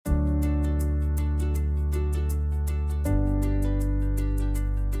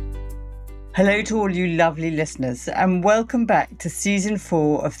Hello to all you lovely listeners and welcome back to Season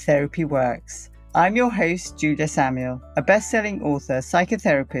 4 of Therapy Works. I'm your host, Julia Samuel, a best-selling author,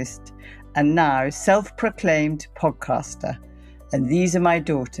 psychotherapist, and now self-proclaimed podcaster. And these are my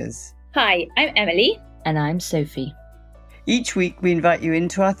daughters. Hi, I'm Emily. And I'm Sophie. Each week we invite you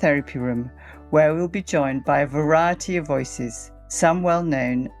into our therapy room where we'll be joined by a variety of voices, some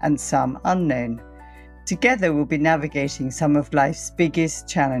well-known and some unknown. Together we'll be navigating some of life's biggest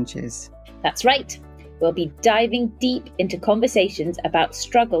challenges. That's right. We'll be diving deep into conversations about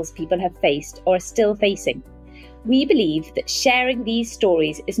struggles people have faced or are still facing. We believe that sharing these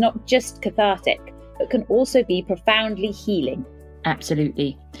stories is not just cathartic, but can also be profoundly healing.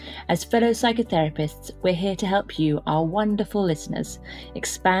 Absolutely. As fellow psychotherapists, we're here to help you, our wonderful listeners,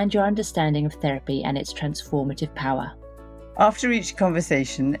 expand your understanding of therapy and its transformative power. After each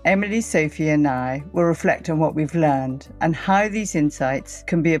conversation, Emily, Sophie and I will reflect on what we've learned and how these insights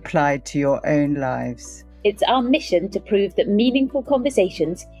can be applied to your own lives. It's our mission to prove that meaningful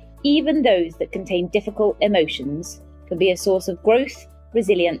conversations, even those that contain difficult emotions, can be a source of growth,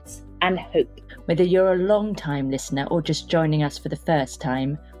 resilience and hope. Whether you're a long-time listener or just joining us for the first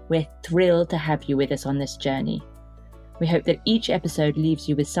time, we're thrilled to have you with us on this journey. We hope that each episode leaves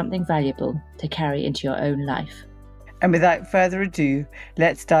you with something valuable to carry into your own life. And without further ado,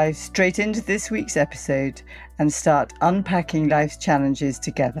 let's dive straight into this week's episode and start unpacking life's challenges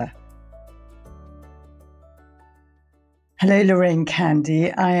together. Hello, Lorraine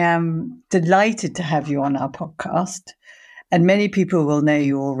Candy. I am delighted to have you on our podcast. And many people will know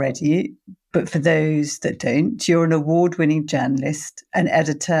you already, but for those that don't, you're an award-winning journalist, an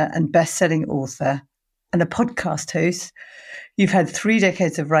editor and best-selling author, and a podcast host. You've had 3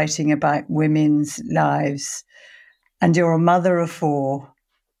 decades of writing about women's lives, and you're a mother of 4,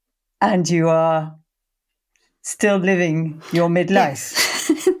 and you are still living your midlife. Yes.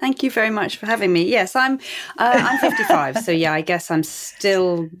 Thank you very much for having me. Yes, I'm 55, so yeah, I guess I'm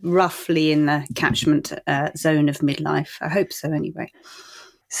still roughly in the catchment zone of midlife. I hope so anyway.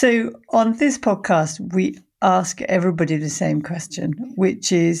 So on this podcast, we ask everybody the same question,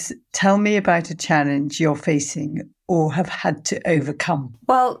 which is, tell me about a challenge you're facing or have had to overcome.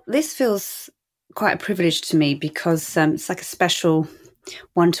 Well, this feels quite a privilege to me because it's like a special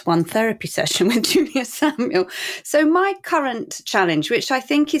one-to-one therapy session with Julia Samuel. So my current challenge, which I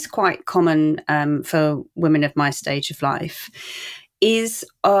think is quite common for women of my stage of life, is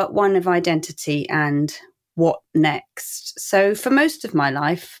one of identity and what next. So for most of my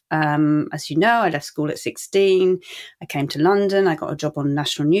life, as you know, I left school at 16. I came to London. I got a job on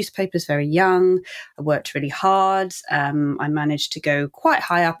national newspapers very young. I worked really hard. I managed to go quite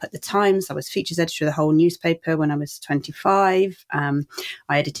high up at the Times. I was features editor of the whole newspaper when I was 25. I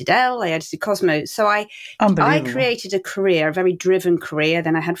edited Elle. I edited Cosmo. So I created a career, a very driven career.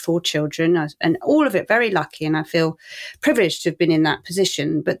 Then I had 4 children and all of it very lucky. And I feel privileged to have been in that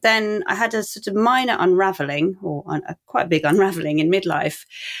position. But then I had a sort of minor unravelling, or a quite big unravelling in midlife.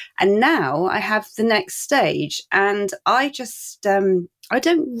 And now I have the next stage. And I just, I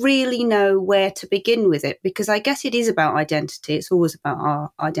don't really know where to begin with it, because I guess it is about identity. It's always about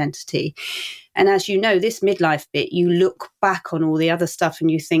our identity. And as you know, this midlife bit, you look back on all the other stuff and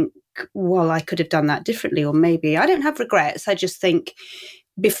you think, well, I could have done that differently. Or maybe I don't have regrets. I just think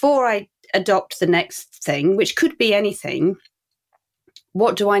before I adopt the next thing, which could be anything,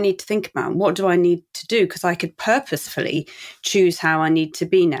 what do I need to think about? What do I need to do? Because I could purposefully choose how I need to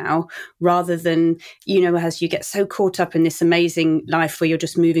be now, rather than, as you get so caught up in this amazing life where you're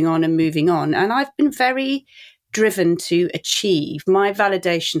just moving on and moving on. And I've been very driven to achieve. My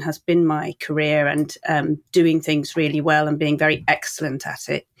validation has been my career and doing things really well and being very excellent at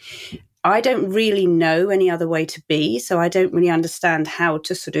it. I don't really know any other way to be, so I don't really understand how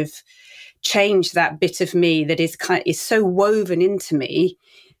to sort of change that bit of me that is so woven into me.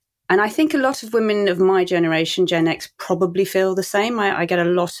 And I think a lot of women of my generation, Gen X, probably feel the same. I get a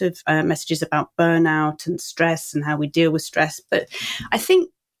lot of messages about burnout and stress and how we deal with stress. But I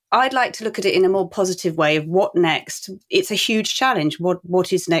think I'd like to look at it in a more positive way of what next. It's a huge challenge.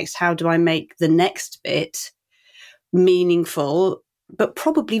 What is next? How do I make the next bit meaningful, but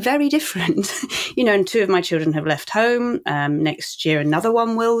probably very different? And 2 of my children have left home. Next year, another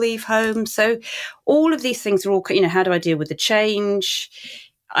one will leave home. So all of these things are all, how do I deal with the change?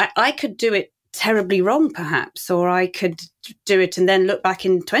 I could do it terribly wrong, perhaps, or I could do it and then look back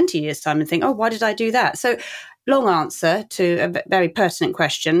in 20 years' time and think, oh, why did I do that? So long answer to a very pertinent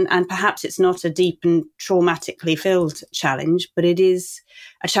question. And perhaps it's not a deep and traumatically filled challenge, but it is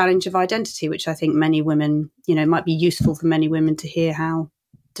a challenge of identity, which I think many women, might be useful for many women to hear how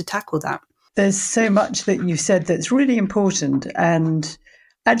to tackle that. There's so much that you said that's really important. And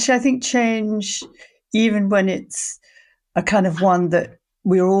Actually, I think change, even when it's a kind of one that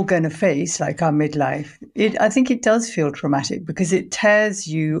we're all going to face, like our midlife, I think it does feel traumatic because it tears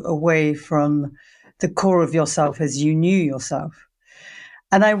you away from the core of yourself as you knew yourself.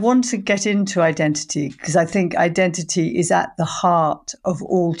 And I want to get into identity because I think identity is at the heart of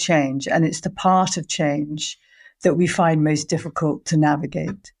all change, and it's the part of change that we find most difficult to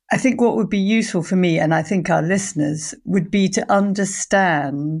navigate. I think what would be useful for me, and I think our listeners, would be to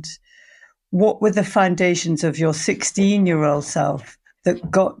understand what were the foundations of your 16-year-old self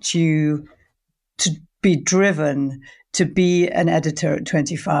that got you to be driven to be an editor at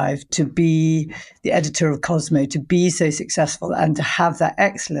 25, to be the editor of Cosmo, to be so successful and to have that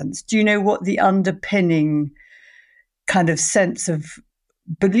excellence. Do you know what the underpinning kind of sense of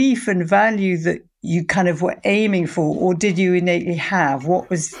belief and value that you kind of were aiming for, or did you innately have? What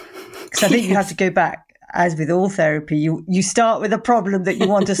was, because I think you have to go back, as with all therapy, you start with a problem that you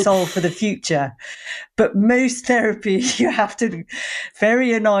want to solve for the future. But most therapy, you have to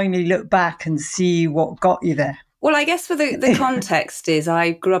very annoyingly look back and see what got you there. Well, I guess for the context is I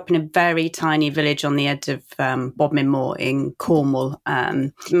grew up in a very tiny village on the edge of Bodmin Moor in Cornwall.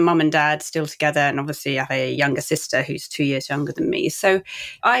 Mum and dad still together, and obviously I have a younger sister who's 2 years younger than me. So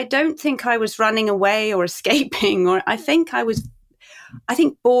I don't think I was running away or escaping, or I think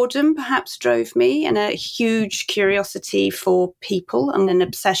boredom perhaps drove me, and a huge curiosity for people and an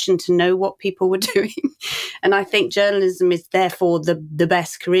obsession to know what people were doing. And I think journalism is therefore the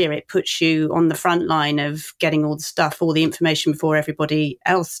best career. It puts you on the front line of getting all the stuff, all the information before everybody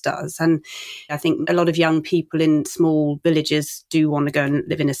else does. And I think a lot of young people in small villages do want to go and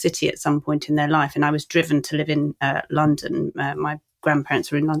live in a city at some point in their life. And I was driven to live in London. My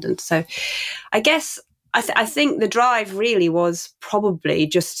grandparents were in London. So I guess I think the drive really was probably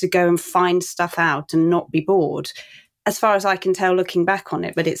just to go and find stuff out and not be bored, as far as I can tell looking back on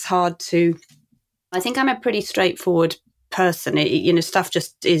it. But it's hard to, I think I'm a pretty straightforward person. Stuff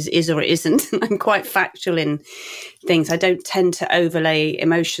just is or it isn't. I'm quite factual in things. I don't tend to overlay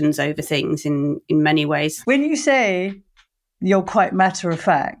emotions over things in many ways. When you say you're quite matter of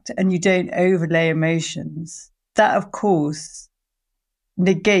fact and you don't overlay emotions, that of course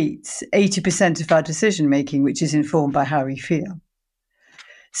negates 80% of our decision making, which is informed by how we feel.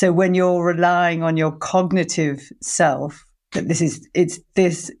 So when you're relying on your cognitive self, that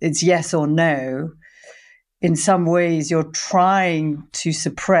it's yes or no, in some ways you're trying to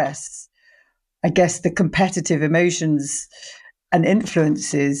suppress, I guess, the competitive emotions and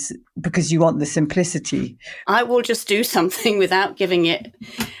influences because you want the simplicity. I will just do something without giving it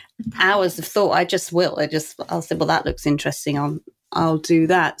hours of thought. I'll say, well, that looks interesting. I'll do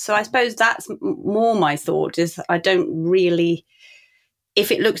that. So I suppose that's more my thought, is I don't really,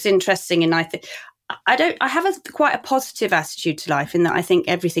 if it looks interesting, and I have quite a positive attitude to life, in that I think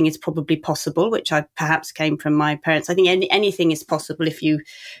everything is probably possible, which I perhaps came from my parents. I think anything is possible if you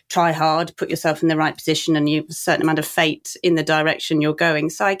try hard, put yourself in the right position, and you have a certain amount of fate in the direction you're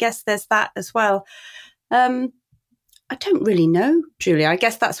going. So I guess there's that as well. I don't really know, Julia. I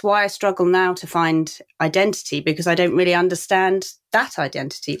guess that's why I struggle now to find identity, because I don't really understand that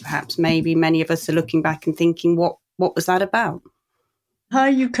identity. Perhaps maybe many of us are looking back and thinking, what was that about? How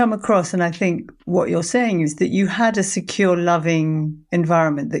you come across, and I think what you're saying is that you had a secure, loving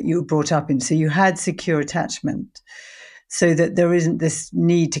environment that you were brought up in. So you had secure attachment, so that there isn't this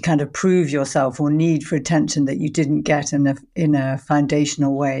need to kind of prove yourself or need for attention that you didn't get in a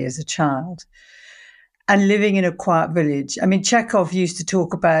foundational way as a child. And living in a quiet village. I mean, Chekhov used to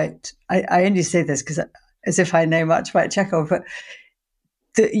talk about, I only say this because as if I know much about Chekhov, but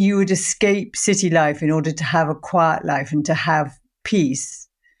that you would escape city life in order to have a quiet life and to have peace.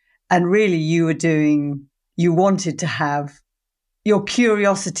 And really you wanted to have, your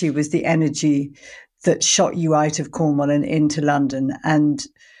curiosity was the energy that shot you out of Cornwall and into London. And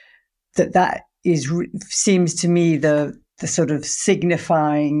that seems to me the sort of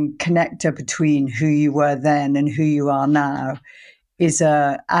signifying connector between who you were then and who you are now is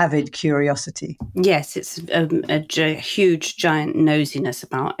a avid curiosity. Yes, it's a huge, giant nosiness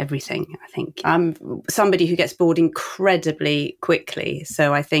about everything, I think. I'm somebody who gets bored incredibly quickly.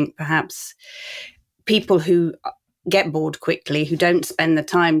 So I think perhaps people who get bored quickly, who don't spend the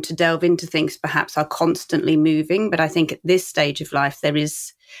time to delve into things, perhaps are constantly moving. But I think at this stage of life, there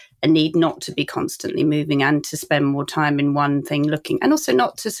is a need not to be constantly moving and to spend more time in one thing looking, and also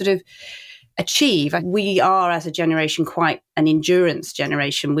not to sort of achieve. We are, as a generation, quite an endurance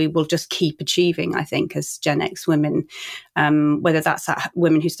generation. We will just keep achieving, I think, as Gen X women, whether that's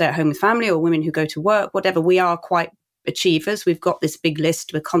women who stay at home with family or women who go to work, whatever. We are quite achievers. We've got this big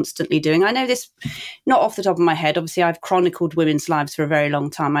list we're constantly doing. I know this not off the top of my head. Obviously, I've chronicled women's lives for a very long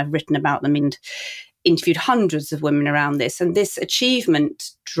time. I've written about them and interviewed hundreds of women around this. And this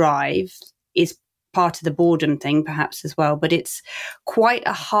achievement drive is part of the boredom thing, perhaps, as well. But it's quite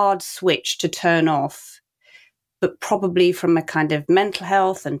a hard switch to turn off. But probably from a kind of mental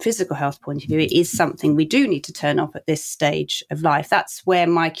health and physical health point of view, it is something we do need to turn off at this stage of life. That's where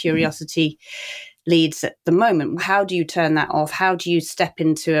my curiosity leads at the moment. How do you turn that off? How do you step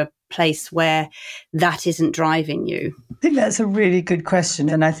into a place where that isn't driving you? I think that's a really good question.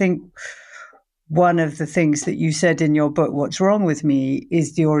 And I think one of the things that you said in your book, What's Wrong With Me,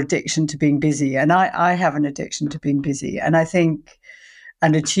 is your addiction to being busy. And I have an addiction to being busy. And I think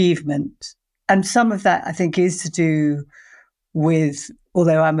an achievement, and some of that I think is to do with,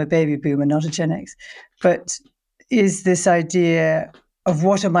 although I'm a baby boomer, not a Gen X, but is this idea of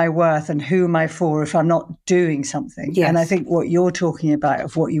what am I worth and who am I for if I'm not doing something? Yes. And I think what you're talking about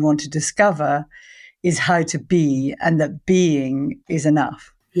of what you want to discover is how to be, and that being is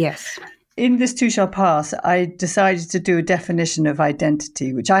enough. Yes. In This Too Shall Pass, I decided to do a definition of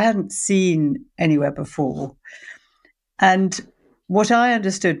identity, which I hadn't seen anywhere before. And what I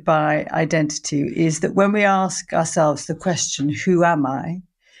understood by identity is that when we ask ourselves the question, who am I?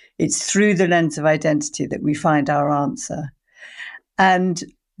 It's through the lens of identity that we find our answer. And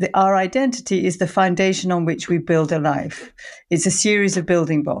our identity is the foundation on which we build a life. It's a series of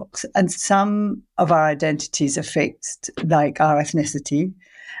building blocks. And some of our identities are fixed, like our ethnicity.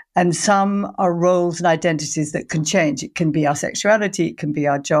 And some are roles and identities that can change. It can be our sexuality, it can be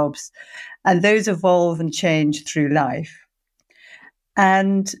our jobs. And those evolve and change through life.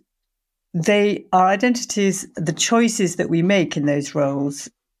 And our identities, the choices that we make in those roles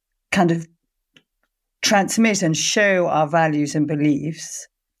kind of transmit and show our values and beliefs.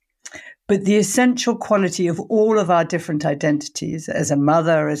 But the essential quality of all of our different identities, as a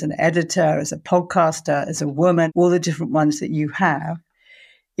mother, as an editor, as a podcaster, as a woman, all the different ones that you have,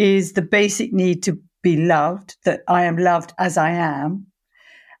 is the basic need to be loved, that I am loved as I am,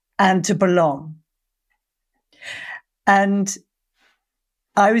 and to belong. And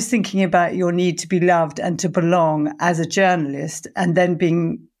I was thinking about your need to be loved and to belong as a journalist, and then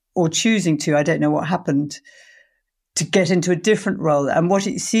choosing to, I don't know what happened, to get into a different role. And what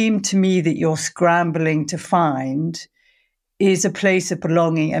it seemed to me that you're scrambling to find is a place of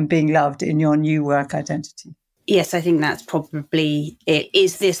belonging and being loved in your new work identity. Yes, I think that's probably it.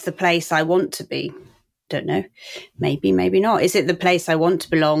 Is this the place I want to be? Don't know. Maybe, maybe not. Is it the place I want to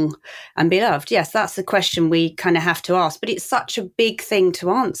belong and be loved? Yes, that's the question we kind of have to ask. But it's such a big thing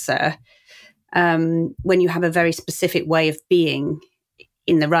to answer when you have a very specific way of being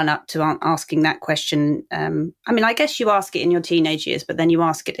in the run-up to asking that question. I mean, I guess you ask it in your teenage years, but then you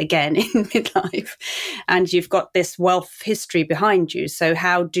ask it again in midlife, and you've got this wealth of history behind you. So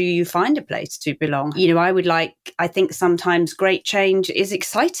how do you find a place to belong? You know, I think sometimes great change is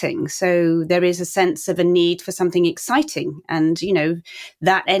exciting. So there is a sense of a need for something exciting, and, you know,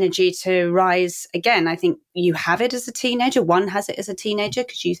 that energy to rise again. I think you have it as a teenager. One has it as a teenager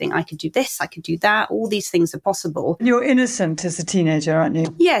because you think, I could do this, I could do that. All these things are possible. You're innocent as a teenager, aren't you?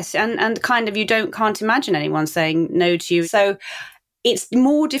 Yes, and kind of you can't imagine anyone saying no to you. So it's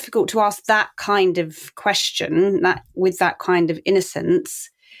more difficult to ask that kind of question with that kind of innocence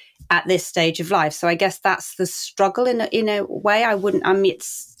at this stage of life. So I guess that's the struggle in a way.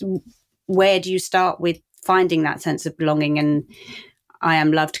 It's where do you start with finding that sense of belonging and I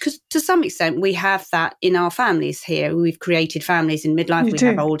am loved? Because to some extent we have that in our families here. We've created families in midlife. We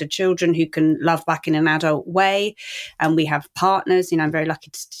have older children who can love back in an adult way, and we have partners. You know, I'm very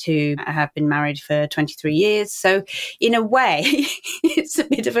lucky to have been married for 23 years. So in a way, it's a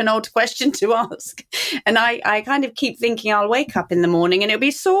bit of an odd question to ask. And I kind of keep thinking I'll wake up in the morning and it'll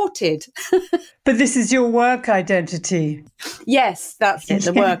be sorted. But this is your work identity. Yes, that's it.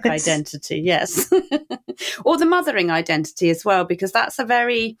 The work identity. Yes. Or the mothering identity as well, because that's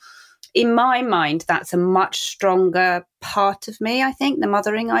in my mind, that's a much stronger part of me, I think, the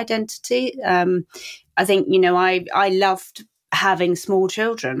mothering identity. I think, you know, I loved having small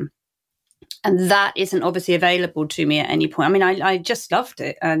children, and that isn't obviously available to me at any point. I mean, I just loved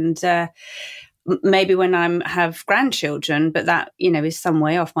it. And maybe when I have grandchildren, but that, you know, is some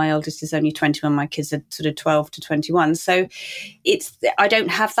way off. My oldest is only 21. My kids are sort of 12 to 21. So I don't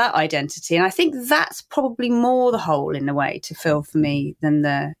have that identity. And I think that's probably more the hole in a way to fill for me than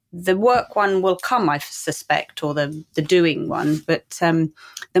the work one will come, I suspect, or the doing one. But the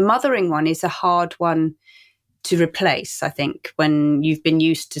mothering one is a hard one to replace, I think, when you've been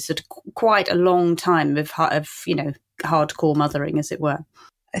used to sort of quite a long time of you know, hardcore mothering, as it were.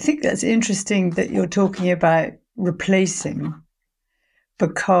 I think that's interesting that you're talking about replacing,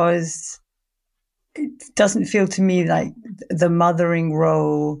 because it doesn't feel to me like the mothering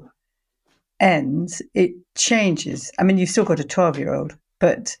role ends. It changes. I mean, you've still got a 12-year-old,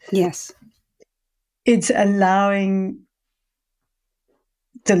 but yes, it's allowing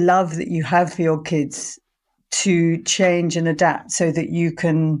the love that you have for your kids to change and adapt so that you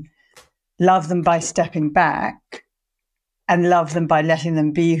can love them by stepping back and love them by letting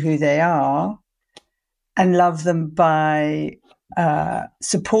them be who they are and love them by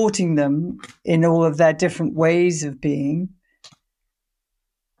supporting them in all of their different ways of being,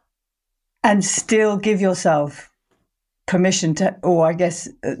 and still give yourself permission to, or I guess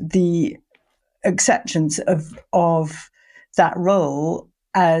the acceptance of that role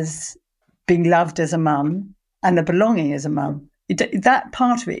as being loved as a mum and the belonging as a mum. That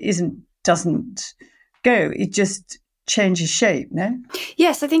part of it doesn't go. It just changes shape, no?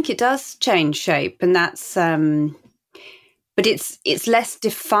 Yes, I think it does change shape, and that's but it's less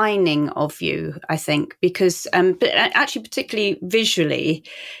defining of you, I think, because but actually particularly visually,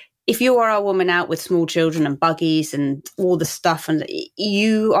 if you are a woman out with small children and buggies and all the stuff, and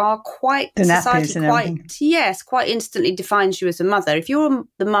you are quite, The society nappies and quite, everything. yes, quite instantly defines you as a mother. If you're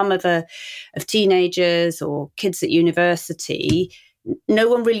the mum of teenagers or kids at university, no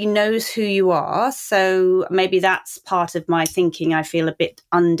one really knows who you are. So maybe that's part of my thinking. I feel a bit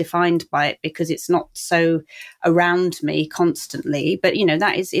undefined by it because it's not so around me constantly. But, you know,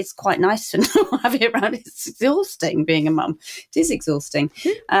 it's quite nice to not have it around. It's exhausting being a mum. It is exhausting.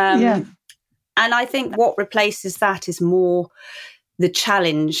 Yeah. And I think what replaces that is more the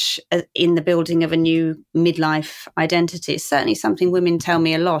challenge in the building of a new midlife identity. It's certainly something women tell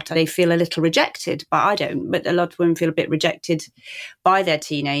me a lot. They feel a little rejected, but I don't. But a lot of women feel a bit rejected by their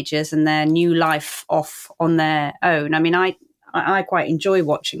teenagers and their new life off on their own. I mean, I quite enjoy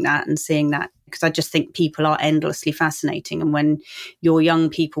watching that and seeing that, because I just think people are endlessly fascinating. And when your young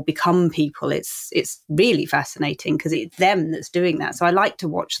people become people, it's really fascinating because it's them that's doing that. So I like to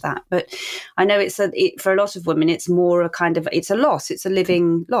watch that. But I know for a lot of women, it's more it's a loss. It's a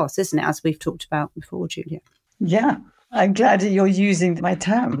living loss, isn't it? As we've talked about before, Julia. Yeah. I'm glad that you're using my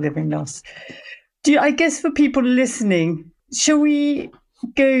term, living loss. I guess for people listening, shall we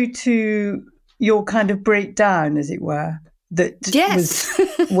go to your kind of breakdown, as it were? That yes.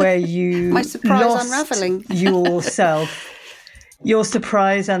 was where you my surprise lost unravelling yourself, your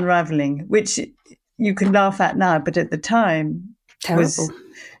surprise unravelling, which you can laugh at now, but at the time terrible. Was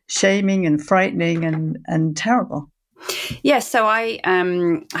shaming and frightening and terrible. Yes, so I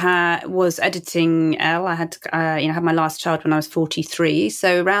was editing Elle. I had had my last child when I was 43.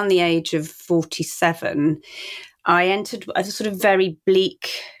 So around the age of 47, I entered a sort of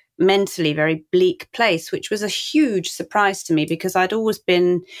mentally very bleak place, which was a huge surprise to me because I'd always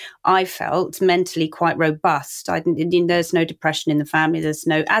been, I felt, mentally quite robust. There's no depression in the family.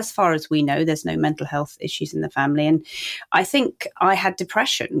 As far as we know, there's no mental health issues in the family. And I think I had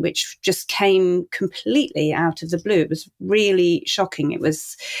depression, which just came completely out of the blue. It was really shocking. It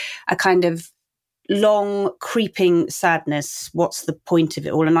was a kind of long creeping sadness. What's the point of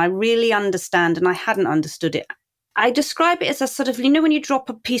it all? And I really understand, and I hadn't understood it. I describe it as a sort of, when you drop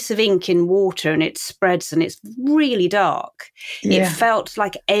a piece of ink in water and it spreads and it's really dark. Yeah. It felt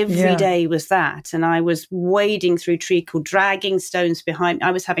like every day was that. And I was wading through treacle, dragging stones behind me.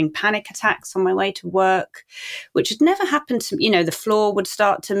 I was having panic attacks on my way to work, which had never happened to me. The floor would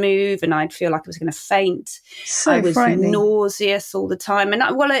start to move and I'd feel like I was going to faint. So I was frightening. Nauseous all the time. And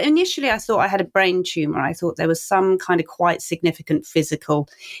initially I thought I had a brain tumor. I thought there was some kind of quite significant physical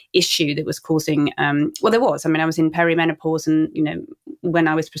issue that was causing, there was. I was in perimenopause, and when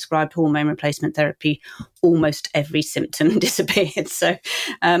I was prescribed hormone replacement therapy, almost every symptom disappeared. So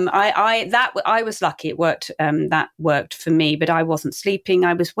I was lucky; it worked. That worked for me, but I wasn't sleeping.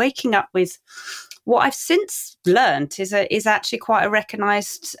 I was waking up with what I've since learned is actually quite a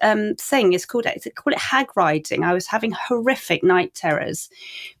recognised thing. It's called hag riding. I was having horrific night terrors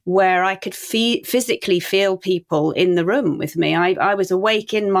where I could physically feel people in the room with me. I was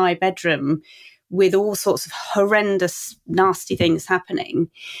awake in my bedroom with all sorts of horrendous, nasty things happening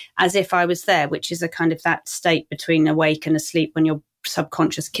as if I was there, which is a kind of that state between awake and asleep when your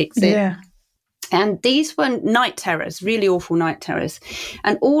subconscious kicks in. Yeah. And these were night terrors, really awful night terrors.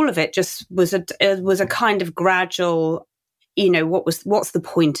 And all of it just was a kind of gradual, what's the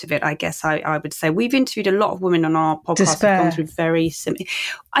point of it, I guess I would say. We've interviewed a lot of women on our podcast Despair. who've gone through very similar,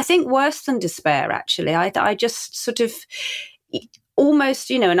 I think worse than despair, actually. I just sort of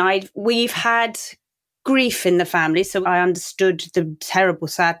almost, we've had grief in the family, so I understood the terrible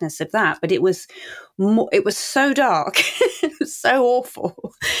sadness of that, but it was so dark. It was so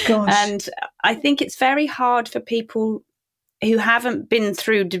awful. Gosh. And I think it's very hard for people who haven't been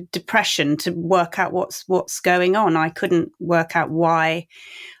through depression to work out what's going on. I couldn't work out why.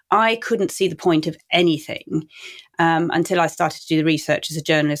 I couldn't see the point of anything until I started to do the research as a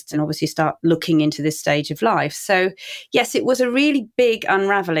journalist and obviously start looking into this stage of life. So, yes, it was a really big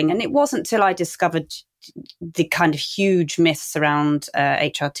unravelling. And it wasn't till I discovered the kind of huge myths around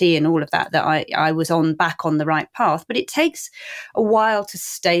HRT and all of that I was back on the right path. But it takes a while to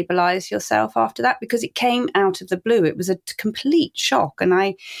stabilise yourself after that, because it came out of the blue. It was a complete shock. And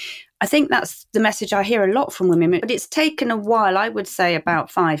I think that's the message I hear a lot from women. But it's taken a while, I would say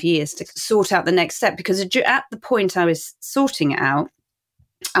about 5 years, to sort out the next step, because at the point I was sorting it out,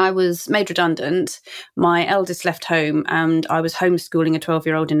 I was made redundant. My eldest left home and I was homeschooling a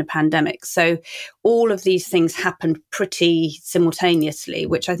 12-year-old in a pandemic. So all of these things happened pretty simultaneously,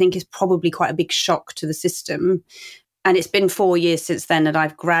 which I think is probably quite a big shock to the system. And it's been 4 years since then that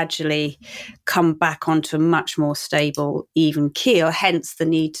I've gradually come back onto a much more stable, even keel, hence the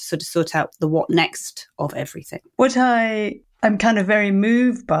need to sort of sort out the what next of everything. What I'm kind of very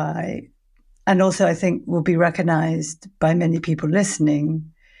moved by, and also I think will be recognised by many people listening,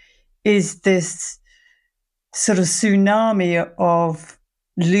 is this sort of tsunami of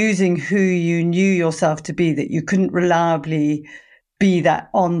losing who you knew yourself to be, that you couldn't reliably be that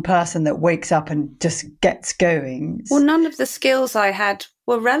on person that wakes up and just gets going. Well, none of the skills I had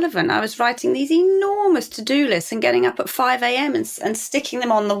were relevant. I was writing these enormous to-do lists and getting up at 5 a.m. and sticking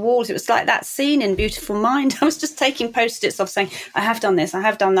them on the walls. It was like that scene in Beautiful Mind. I was just taking Post-its off saying, I have done this, I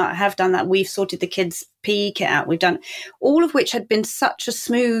have done that, I have done that. We've sorted the kids' PE kit out. We've done all of which had been such a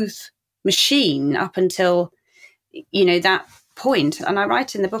smooth machine up until, that point. And I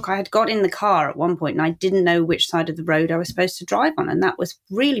write in the book, I had got in the car at one point and I didn't know which side of the road I was supposed to drive on. And that was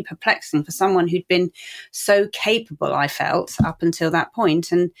really perplexing for someone who'd been so capable, I felt, up until that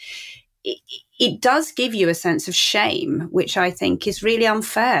point. And it does give you a sense of shame, which I think is really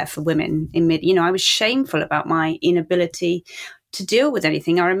unfair for women in I was shameful about my inability to deal with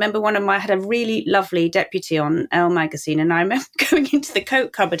anything. I remember I had a really lovely deputy on Elle magazine, and I remember going into the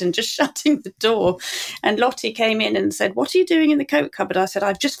coat cupboard and just shutting the door. And Lottie came in and said, "What are you doing in the coat cupboard?" I said,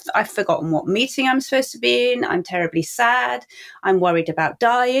 I've forgotten what meeting I'm supposed to be in. I'm terribly sad. I'm worried about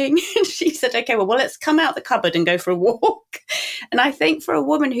dying. And she said, "Okay, well, let's come out the cupboard and go for a walk." And I think for a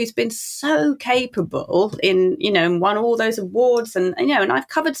woman who's been so capable in, and won all those awards and I've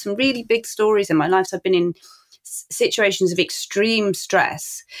covered some really big stories in my life. So I've been in situations of extreme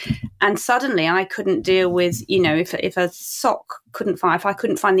stress, and suddenly I couldn't deal with, if a sock if I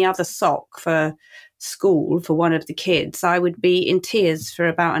couldn't find the other sock for school for one of the kids, I would be in tears for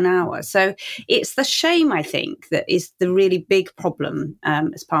about an hour. So it's the shame, I think, that is the really big problem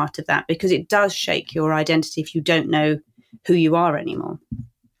as part of that, because it does shake your identity if you don't know who you are anymore.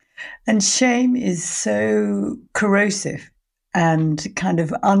 And shame is so corrosive and kind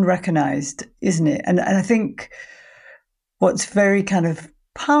of unrecognized, isn't it? And I think what's very kind of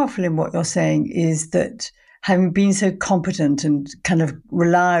powerful in what you're saying is that having been so competent and kind of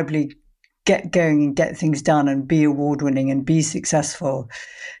reliably get going and get things done and be award-winning and be successful,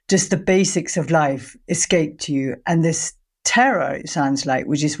 just the basics of life escaped you. And this terror, it sounds like,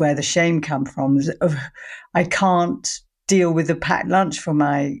 which is where the shame comes from, of I can't deal with a packed lunch for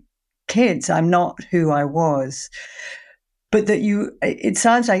my kids. I'm not who I was. But that it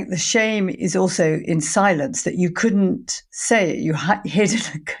sounds like the shame is also in silence, that you couldn't say it. You hid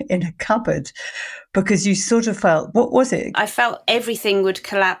in a cupboard because you sort of felt, what was it? I felt everything would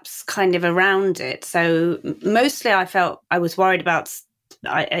collapse kind of around it. So mostly I felt I was worried about,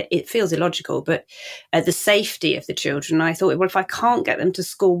 it feels illogical, but the safety of the children. I thought, well, if I can't get them to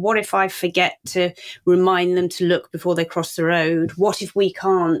school, what if I forget to remind them to look before they cross the road? What if we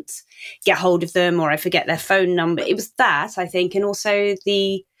can't get hold of them, or I forget their phone number? It was that, I think, and also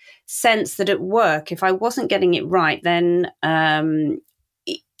the sense that at work, if I wasn't getting it right, then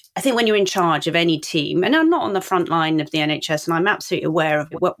I think when you're in charge of any team, and I'm not on the front line of the NHS, and I'm absolutely aware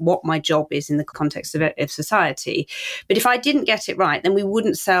of what my job is in the context of society, but if I didn't get it right, then we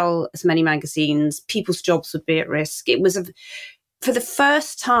wouldn't sell as many magazines, people's jobs would be at risk. It was for the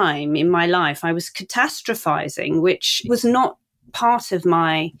first time in my life, I was catastrophizing, which was not part of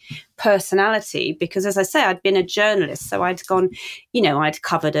my personality, because, as I say, I'd been a journalist. So I'd gone, I'd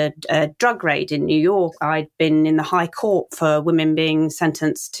covered a drug raid in New York. I'd been in the High Court for women being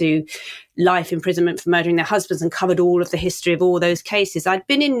sentenced to life imprisonment for murdering their husbands and covered all of the history of all those cases. I'd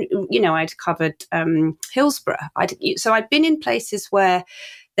been in, I'd covered Hillsborough. So I'd been in places where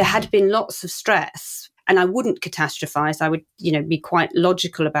there had been lots of stress. And I wouldn't catastrophize. I would, be quite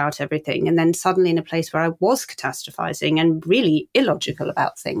logical about everything. And then suddenly in a place where I was catastrophizing and really illogical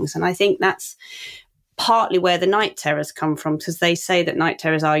about things. And I think that's partly where the night terrors come from, because they say that night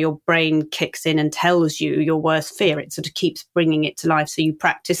terrors are your brain kicks in and tells you your worst fear. It sort of keeps bringing it to life. So you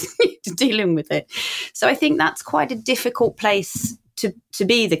practice dealing with it. So I think that's quite a difficult place to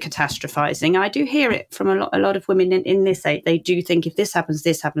be, the catastrophizing. I do hear it from a lot of women in this age. They do think if this happens,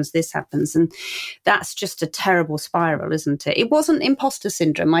 this happens, this happens. And that's just a terrible spiral, isn't it? It wasn't imposter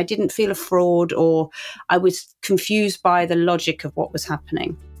syndrome. I didn't feel a fraud, or I was confused by the logic of what was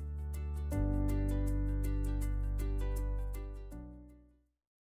happening.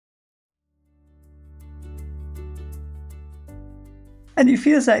 And it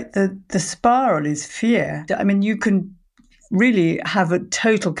feels like the spiral is fear. I mean, you can really have a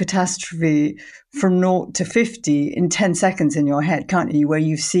total catastrophe from 0 to 50 in 10 seconds in your head, can't you? Where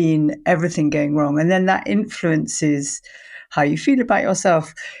you've seen everything going wrong. And then that influences how you feel about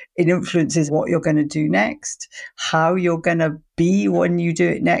yourself. It influences what you're going to do next, how you're going to be when you do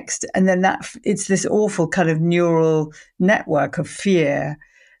it next. And then it's this awful kind of neural network of fear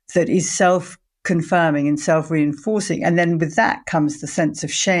that is self-confirming and self-reinforcing. And then with that comes the sense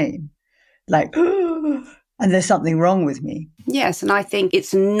of shame, like, and there's something wrong with me. Yes, and I think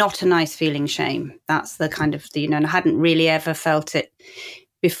it's not a nice feeling, shame. That's the kind of, and I hadn't really ever felt it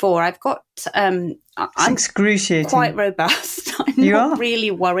before. I've got, I'm excruciating. Quite robust. I'm not really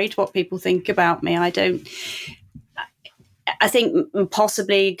worried what people think about me. I think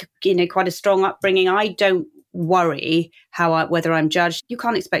possibly, quite a strong upbringing. I don't worry whether I'm judged. You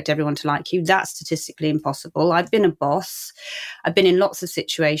can't expect everyone to like you. That's statistically impossible. I've been a boss. I've been in lots of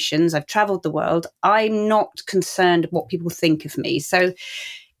situations. I've traveled the world. I'm not concerned what people think of me. So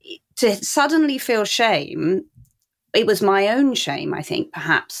to suddenly feel shame, it was my own shame, I think,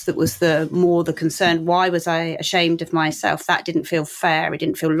 perhaps, that was the concern. Why was I ashamed of myself? That didn't feel fair. It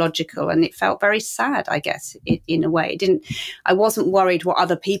didn't feel logical. And it felt very sad, I guess, in a way. I wasn't worried what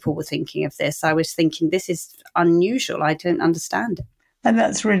other people were thinking of this. I was thinking, this is unusual. I don't understand it. And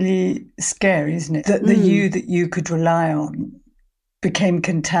that's really scary, isn't it? That the you that you could rely on became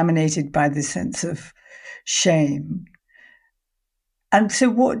contaminated by the sense of shame. And so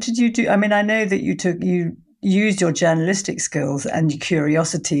what did you do? I mean, I know that you used your journalistic skills and your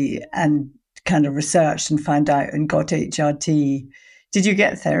curiosity and kind of researched and found out and got HRT. Did you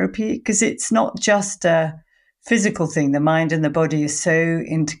get therapy? Because it's not just a physical thing. The mind and the body is so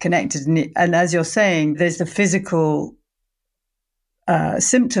interconnected. And as you're saying, there's the physical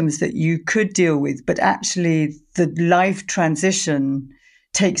symptoms that you could deal with, but actually the life transition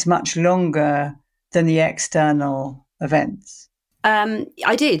takes much longer than the external events.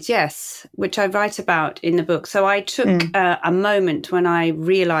 I did, yes, which I write about in the book. So I took a moment when I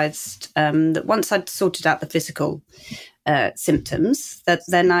realised that once I'd sorted out the physical symptoms, that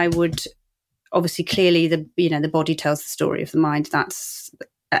then I would, obviously, clearly, the body tells the story of the mind. That's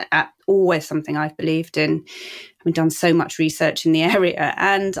always something I've believed in. I've done so much research in the area,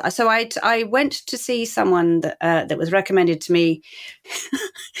 and so I went to see someone that was recommended to me.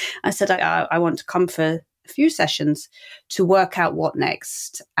 I said I want to come for a few sessions to work out what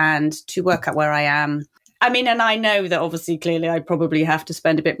next and to work out where I am. I mean, and I know that obviously, clearly, I probably have to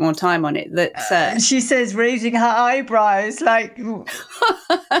spend a bit more time on it. That she says, raising her eyebrows, like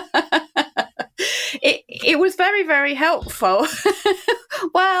it was very, very helpful.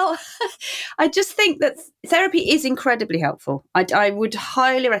 Well, I just think that therapy is incredibly helpful. I would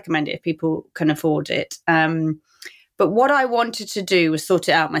highly recommend it if people can afford it. But what I wanted to do was sort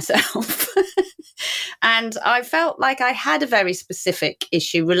it out myself. And I felt like I had a very specific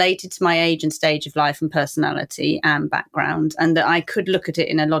issue related to my age and stage of life and personality and background, and that I could look at it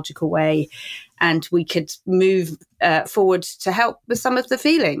in a logical way and we could move forward to help with some of the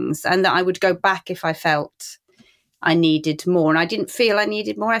feelings, and that I would go back if I felt I needed more. And I didn't feel I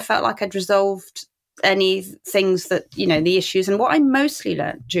needed more. I felt like I'd resolved any things that, the issues. And what I mostly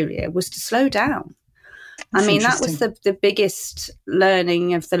learned, Julia, was to slow down. That's I mean, that was the biggest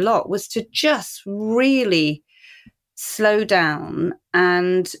learning of the lot, was to just really slow down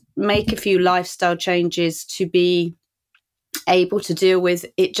and make a few lifestyle changes to be able to deal with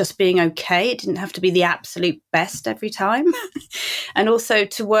it just being okay. It didn't have to be the absolute best every time. And also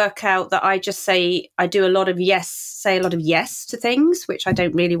to work out that I do a lot of yes to things, which I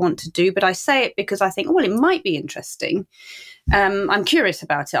don't really want to do, but I say it because I think, well, it might be interesting. I'm curious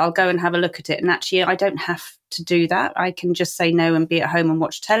about it. I'll go and have a look at it. And actually, I don't have to do that. I can just say no and be at home and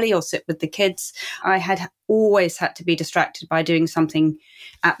watch telly or sit with the kids. I had always had to be distracted by doing something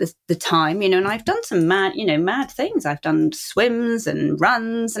at the time, and I've done some mad things. I've done swims and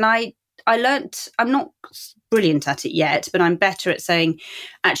runs, and I learnt, I'm not brilliant at it yet, but I'm better at saying,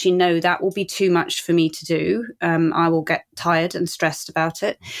 actually, no, that will be too much for me to do. I will get tired and stressed about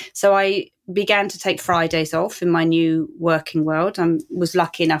it. So I began to take Fridays off in my new working world. I was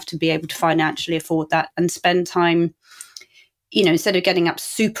lucky enough to be able to financially afford that and spend time, instead of getting up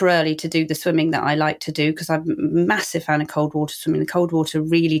super early to do the swimming that I like to do, because I'm a massive fan of cold water swimming. The cold water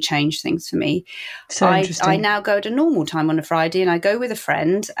really changed things for me. So I now go at a normal time on a Friday, and I go with a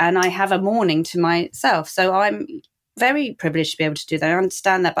friend, and I have a morning to myself. So I'm very privileged to be able to do that. I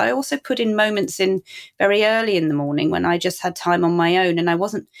understand that. But I also put in moments in very early in the morning when I just had time on my own, and I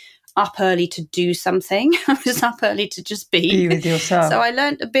wasn't up early to do something. I was up early to just be with yourself. So I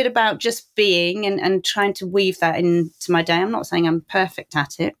learned a bit about just being and trying to weave that into my day. I'm not saying I'm perfect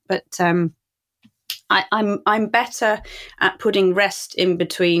at it, but I'm better at putting rest in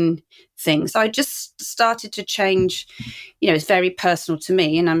between things. I just started to change. It's very personal to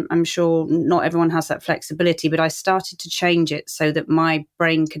me, and I'm sure not everyone has that flexibility, but I started to change it so that my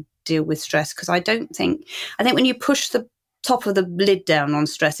brain could deal with stress, because I think when you push the top of the lid down on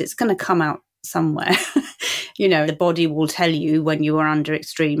stress, it's going to come out somewhere. The body will tell you when you are under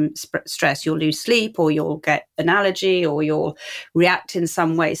extreme stress, you'll lose sleep, or you'll get an allergy, or you'll react in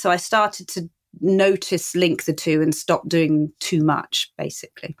some way. So I started to link the two and stop doing too much,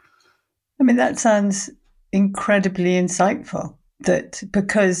 basically. I mean, that sounds incredibly insightful, that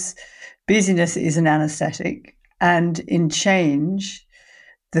because busyness is an anesthetic, and in change,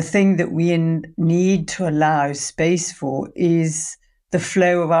 the thing that we need to allow space for is the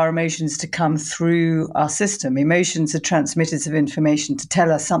flow of our emotions to come through our system. Emotions are transmitters of information to tell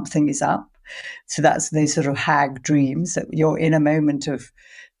us something is up. So that's those sort of hag dreams, that you're in a moment of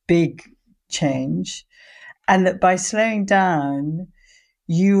big change. And that by slowing down,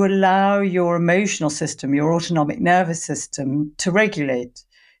 you allow your emotional system, your autonomic nervous system, to regulate,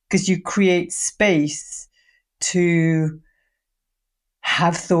 because you create space to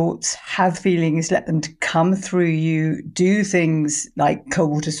have thoughts, have feelings, let them to come through you, do things like cold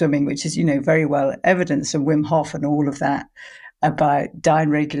water swimming, which is, very well evidenced, and Wim Hof and all of that, about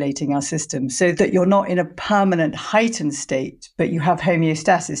down-regulating our system, so that you're not in a permanent heightened state, but you have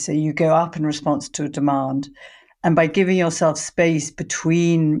homeostasis, so you go up in response to a demand. And by giving yourself space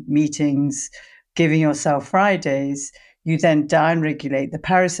between meetings, giving yourself Fridays, you then down-regulate the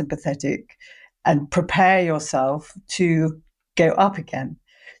parasympathetic and prepare yourself to go up again.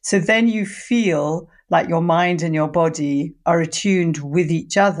 So then you feel like your mind and your body are attuned with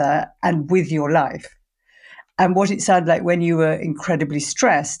each other and with your life. And what it sounded like when you were incredibly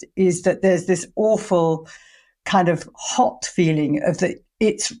stressed is that there's this awful kind of hot feeling of that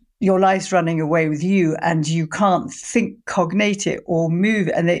your life's running away with you, and you can't think, cognate it, or move,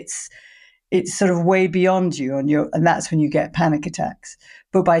 and it's sort of way beyond you, and that's when you get panic attacks.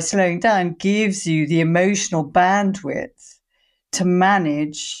 But by slowing down, gives you the emotional bandwidth to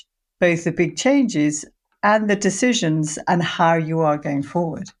manage both the big changes and the decisions and how you are going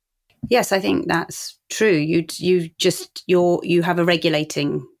forward. Yes, I think that's true. You have a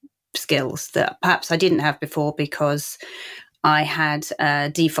regulating skills that perhaps I didn't have before, because I had a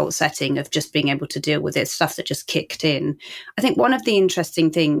default setting of just being able to deal with it, stuff that just kicked in. I think one of the interesting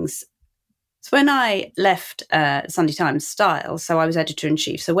things, so when I left Sunday Times Style, so I was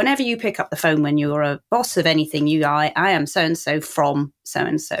editor-in-chief. So whenever you pick up the phone when you're a boss of anything, I am so-and-so from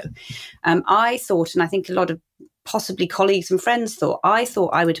so-and-so. I thought, and I think a lot of possibly colleagues and friends thought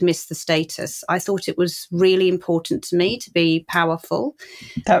I would miss the status. I thought it was really important to me to be powerful.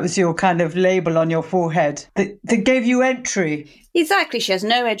 That was your kind of label on your forehead that gave you entry. Exactly. She has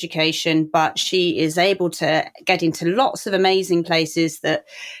no education, but she is able to get into lots of amazing places that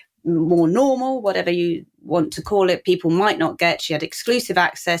more normal, whatever you want to call it, people might not get. She had exclusive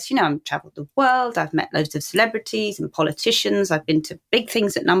access. I've traveled the world. I've met loads of celebrities and politicians. I've been to big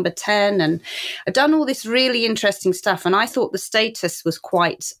things at Number 10, and I've done all this really interesting stuff. And I thought the status was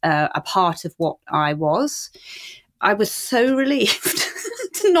quite a part of what I was. I was so relieved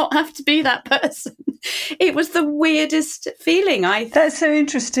to not have to be that person. It was the weirdest feeling. That's so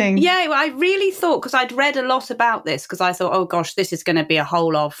interesting. Yeah, I really thought, because I'd read a lot about this, because I thought, oh gosh, this is going to be a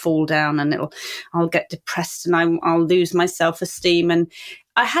whole lot of fall down, and I'll get depressed and I'll lose my self-esteem. And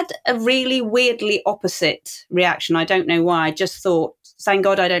I had a really weirdly opposite reaction. I don't know why. I just thought, thank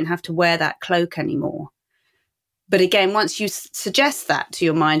God I don't have to wear that cloak anymore. But again, once you suggest that to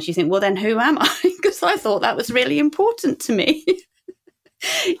your mind, you think, well, then who am I? Because I thought that was really important to me.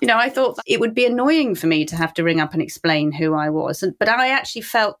 I thought it would be annoying for me to have to ring up and explain who I was. But I actually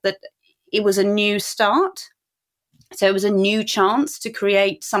felt that it was a new start. So it was a new chance to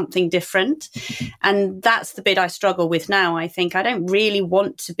create something different. And that's the bit I struggle with now. I think I don't really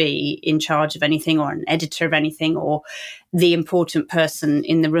want to be in charge of anything or an editor of anything or the important person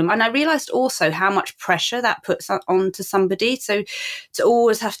in the room. And I realized also how much pressure that puts onto somebody. So to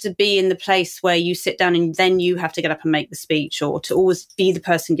always have to be in the place where you sit down and then you have to get up and make the speech, or to always be the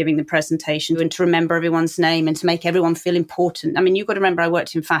person giving the presentation, and to remember everyone's name and to make everyone feel important. I mean, you've got to remember I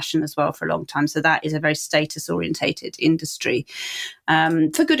worked in fashion as well for a long time. So that is a very status orientated industry,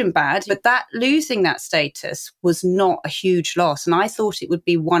 for good and bad. But that losing that status was not a huge loss. And I thought it would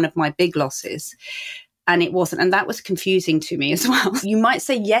be one of my big losses. And it wasn't. And that was confusing to me as well. You might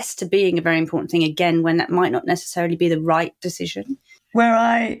say yes to being a very important thing again, when that might not necessarily be the right decision. Where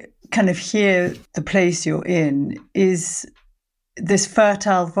I kind of hear the place you're in is this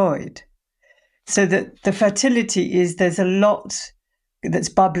fertile void. So that the fertility is, there's a lot that's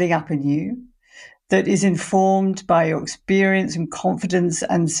bubbling up in you that is informed by your experience and confidence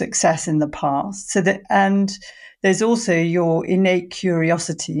and success in the past. And there's also your innate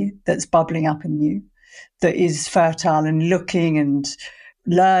curiosity that's bubbling up in you, that is fertile and looking and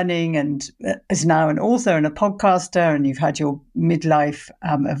learning, and is now an author and a podcaster, and you've had your midlife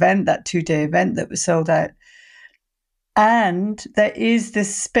event, that 2-day event that was sold out. And there is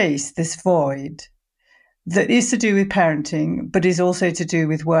this space, this void, that is to do with parenting, but is also to do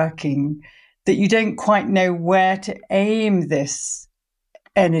with working, that you don't quite know where to aim this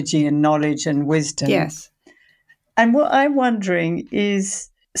energy and knowledge and wisdom. Yes. And what I'm wondering is,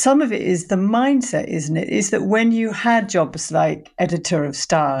 some of it is the mindset, isn't it? Is that when you had jobs like editor of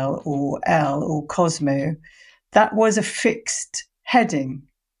Style or Elle or Cosmo, that was a fixed heading.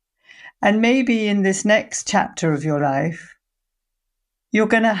 And maybe in this next chapter of your life, you're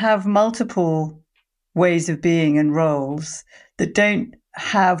going to have multiple ways of being and roles that don't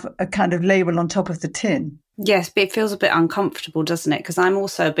have a kind of label on top of the tin. Yes, but it feels a bit uncomfortable, doesn't it? Because I'm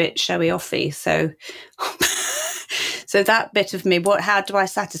also a bit showy-offy. So so that bit of me, how do I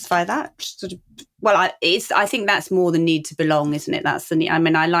satisfy that? Well, I think that's more the need to belong, isn't it? That's the need. I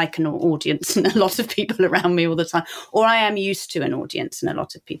mean, I like an audience and a lot of people around me all the time, or I am used to an audience and a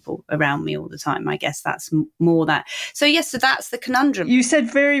lot of people around me all the time. I guess that's more that. So yes, so that's the conundrum. You said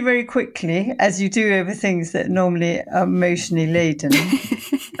very, very quickly, as you do over things that normally are emotionally laden,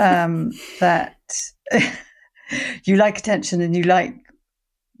 that you like attention and you like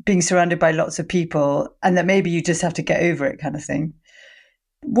being surrounded by lots of people, and that maybe you just have to get over it, kind of thing.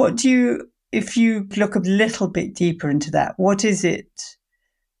 If you look a little bit deeper into that, what is it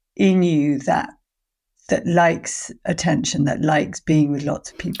in you that likes attention, that likes being with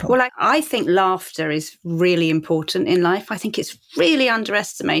lots of people? Well, I think laughter is really important in life. I think it's really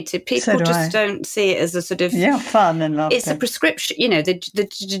underestimated. People don't see it as a sort of fun and laughter. It's a prescription.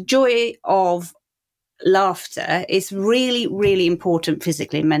 The joy of laughter is really, really important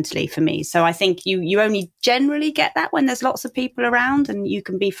physically and mentally for me. So I think you only generally get that when there's lots of people around and you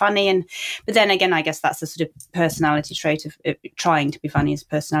can be funny. But then again, I guess that's a sort of personality trait of trying to be funny is a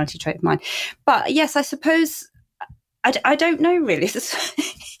personality trait of mine. But yes, I suppose I don't know really.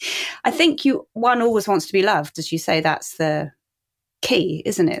 I think one always wants to be loved, as you say. That's the key,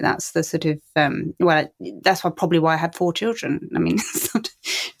 isn't it? That's the sort of that's probably why I had 4 children. I mean, it's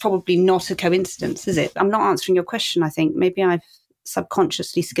probably not a coincidence, is it? I'm not answering your question. I think maybe I've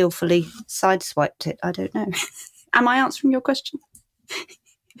subconsciously, skillfully sideswiped it. I don't know. Am I answering your question?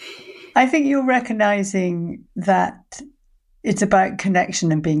 I think you're recognizing that it's about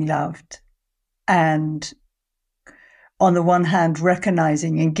connection and being loved, and on the one hand,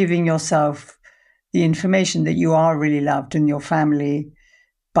 recognizing and giving yourself the information that you are really loved in your family,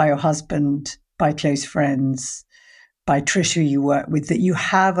 by your husband, by close friends, by Trish, who you work with, that you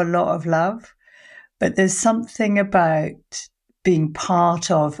have a lot of love. But there's something about being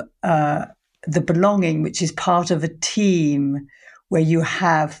part of the belonging, which is part of a team where you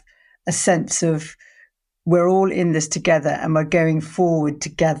have a sense of we're all in this together and we're going forward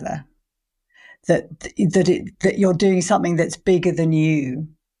together, that you're doing something that's bigger than you.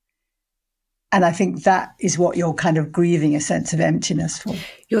 And I think that is what you're kind of grieving a sense of emptiness for.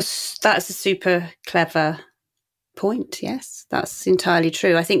 That's a super clever point. Yes, that's entirely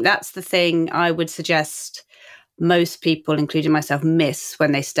true. I think that's the thing I would suggest most people, including myself, miss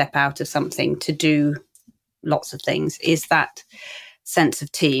when they step out of something to do lots of things, is that sense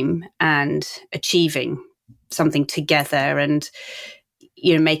of team and achieving something together and,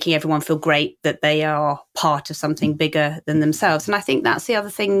 you know, making everyone feel great that they are part of something bigger than themselves. And I think that's the other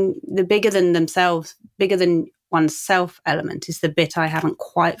thing, the bigger than themselves, bigger than oneself element is the bit I haven't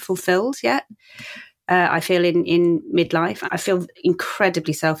quite fulfilled yet. I feel in midlife, I feel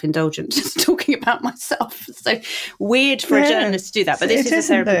incredibly self-indulgent just talking about myself. So weird for a journalist to do that, but this is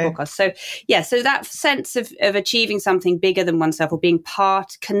a therapy podcast. So yeah, so that sense of achieving something bigger than oneself or being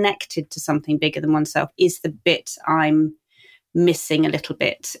connected to something bigger than oneself is the bit I'm missing a little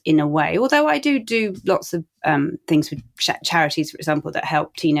bit in a way. Although I do lots of things with charities, for example, that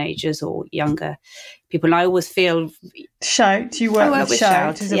help teenagers or younger people. And I always feel... Shout, you work with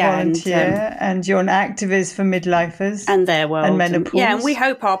Shout as a volunteer, and you're an activist for midlifers. And their world. And menopause. And we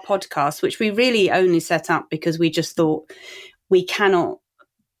hope our podcast, which we really only set up because we just thought we cannot,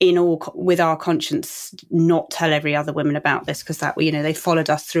 with our conscience, not tell every other woman about this, because that, you know, they followed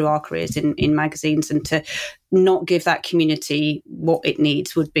us through our careers in magazines, and to not give that community what it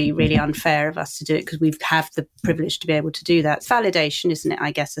needs would be really unfair of us to do it, because we have the privilege to be able to do that. It's validation, isn't it,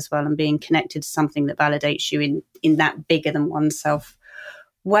 I guess, as well, and being connected to something that validates you in that bigger than oneself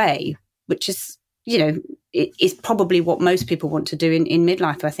way, which is, you know, it is probably what most people want to do in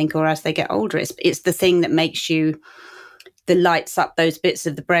midlife, I think, or as they get older. It's the thing that makes you, that lights up those bits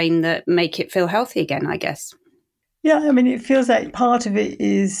of the brain that make it feel healthy again, I guess. Yeah, I mean, it feels like part of it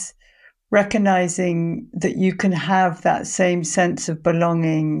is recognizing that you can have that same sense of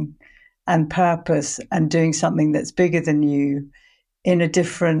belonging and purpose and doing something that's bigger than you in a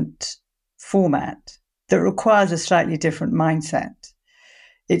different format that requires a slightly different mindset.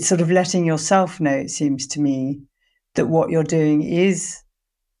 It's sort of letting yourself know, it seems to me, that what you're doing is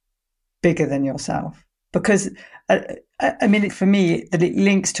bigger than yourself. Because, I mean, for me, that it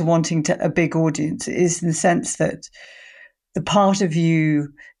links to wanting a big audience is in the sense that the part of you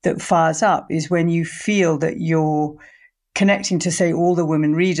that fires up is when you feel that you're connecting to, say, all the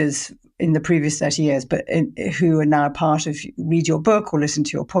women readers in the previous 30 years, but who are now part of, read your book or listen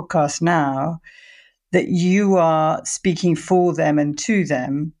to your podcast now, that you are speaking for them and to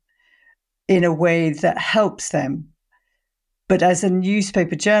them in a way that helps them. But as a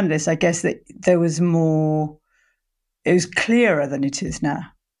newspaper journalist, I guess that there was more, it was clearer than it is now.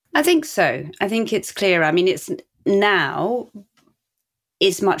 I think so. I think it's clearer. I mean, it's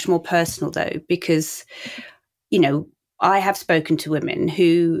much more personal though, because, you know, I have spoken to women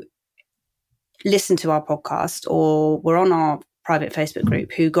who listen to our podcast or were on our private Facebook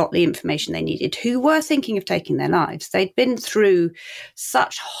group who got the information they needed, who were thinking of taking their lives. They'd been through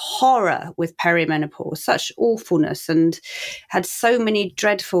such horror with perimenopause, such awfulness, and had so many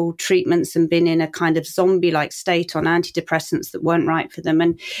dreadful treatments and been in a kind of zombie-like state on antidepressants that weren't right for them.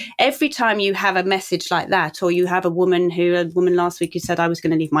 And every time you have a message like that, or you have a woman last week who said, I was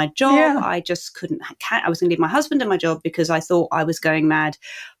going to leave my job, I just couldn't, I was going to leave my husband and my job because I thought I was going mad.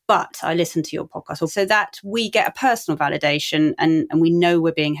 But I listened to your podcast. So that we get a personal validation and we know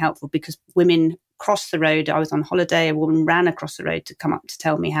we're being helpful, because women cross the road. I was on holiday, a woman ran across the road to come up to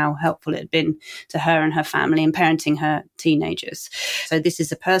tell me how helpful it had been to her and her family in parenting her teenagers. So this is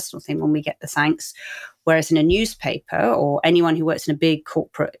a personal thing when we get the thanks. Whereas in a newspaper or anyone who works in a big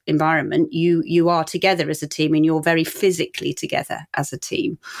corporate environment, you are together as a team and you're very physically together as a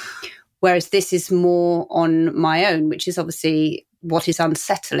team. Whereas this is more on my own, which is obviously what is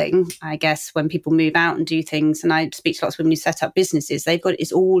unsettling, I guess, when people move out and do things. And I speak to lots of women who set up businesses. They've got,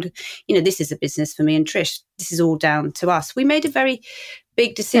 it's all, you know, this is a business for me and Trish. This is all down to us. We made a very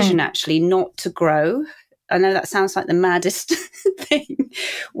big decision, actually, not to grow. I know that sounds like the maddest thing.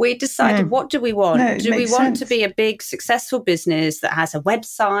 We decided, what do we want? No, do we want to be a big, successful business that has a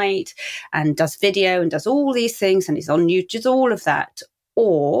website and does video and does all these things and is on YouTube, all of that?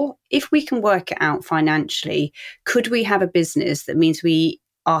 Or if we can work it out financially, could we have a business that means we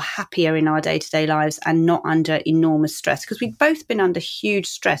are happier in our day-to-day lives and not under enormous stress? Because we've both been under huge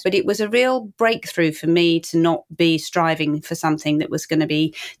stress, but it was a real breakthrough for me to not be striving for something that was going to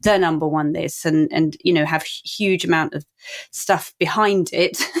be the number one this and you know, have huge amount of stuff behind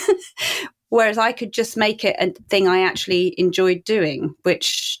it. Whereas I could just make it a thing I actually enjoyed doing,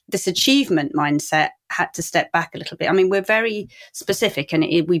 which this achievement mindset had to step back a little bit. I mean, we're very specific and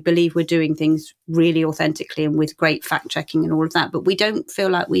we believe we're doing things really authentically and with great fact checking and all of that, but we don't feel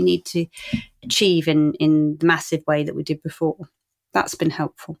like we need to achieve in the massive way that we did before. that's been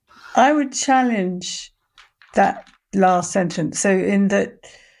helpful. I would challenge that last sentence. So in that,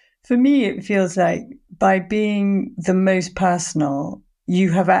 for me, it feels like by being the most personal,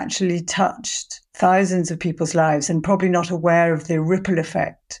 you have actually touched thousands of people's lives and probably not aware of the ripple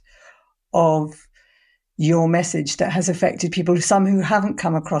effect of your message that has affected people, some who haven't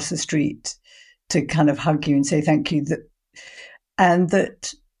come across the street to kind of hug you and say thank you. And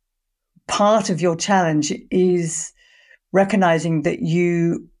that part of your challenge is recognizing that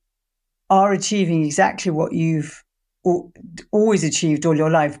you are achieving exactly what you've always achieved all your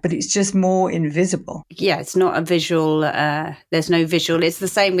life, but it's just more invisible. Yeah, it's not a visual, there's no visual. It's the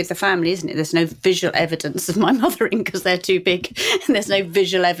same with the family, isn't it? There's no visual evidence of my mothering because they're too big. And there's no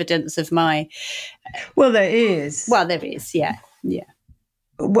visual evidence of my... Well, there is. Well, there is, yeah.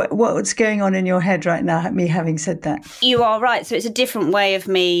 What's going on in your head right now, me having said that? You are right. So it's a different way of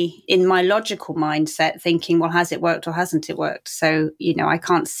me, in my logical mindset, thinking, well, has it worked or hasn't it worked? So, I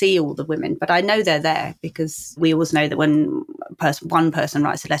can't see all the women, but I know they're there because we always know that when one person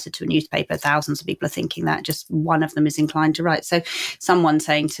writes a letter to a newspaper, thousands of people are thinking that, just one of them is inclined to write. So someone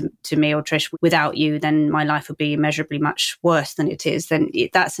saying to me or Trish, without you, then my life would be immeasurably much worse than it is, then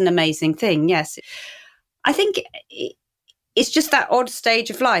that's an amazing thing. Yes. I think... it's just that odd stage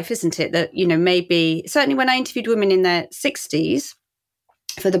of life, isn't it? That, maybe, certainly when I interviewed women in their 60s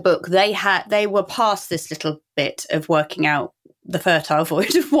for the book, they were past this little bit of working out the fertile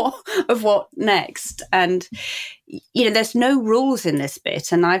void of what next. And, there's no rules in this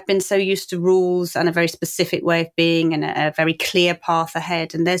bit. And I've been so used to rules and a very specific way of being and a very clear path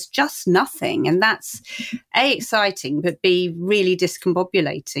ahead. And there's just nothing. And that's A, exciting, but B, really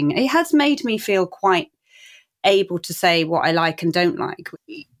discombobulating. It has made me feel quite able to say what I like and don't like,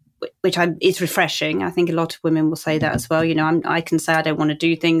 which is refreshing. I think a lot of women will say that as well. I can say I don't want to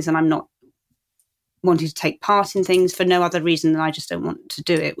do things and I'm not wanting to take part in things for no other reason than I just don't want to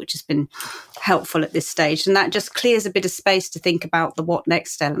do it, which has been helpful at this stage. And that just clears a bit of space to think about the what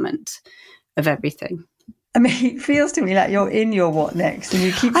next element of everything. I mean, it feels to me like you're in your what next, and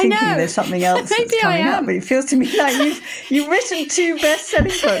you keep thinking there's something else that's coming up. But it feels to me like you've written 2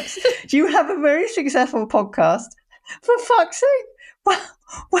 best-selling books. You have a very successful podcast. For fuck's sake, what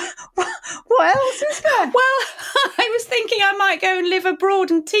else is there? Well, I was thinking I might go and live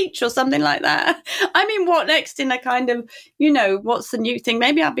abroad and teach or something like that. I mean, what next in a kind of, what's the new thing?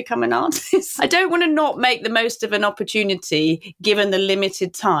 Maybe I'll become an artist. I don't want to not make the most of an opportunity given the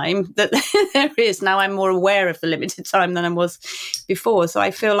limited time that there is. Now I'm more aware of the limited time than I was before. So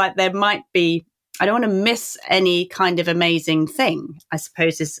I feel like there might be, I don't want to miss any kind of amazing thing, I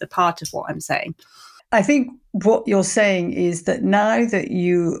suppose is a part of what I'm saying. I think what you're saying is that now that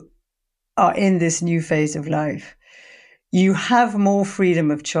you are in this new phase of life, you have more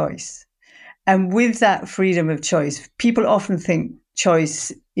freedom of choice. And with that freedom of choice, people often think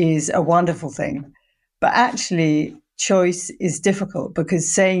choice is a wonderful thing. But actually, choice is difficult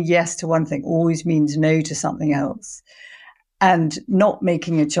because saying yes to one thing always means no to something else. And not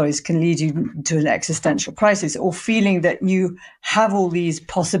making a choice can lead you to an existential crisis, or feeling that you have all these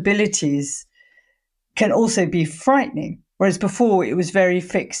possibilities can also be frightening. Whereas before it was very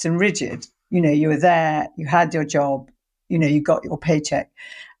fixed and rigid. You were there, you had your job, you got your paycheck.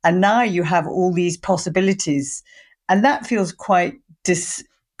 And now you have all these possibilities. And that feels quite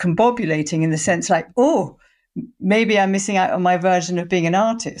discombobulating in the sense like, oh, maybe I'm missing out on my version of being an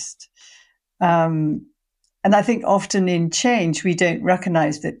artist. And I think often in change, we don't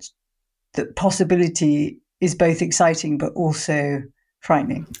recognize that possibility is both exciting, but also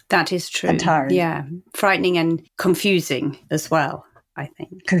frightening. That is true. And tiring. Yeah. Frightening and confusing as well, I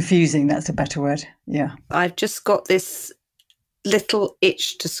think. Confusing, that's a better word. Yeah. I've just got this little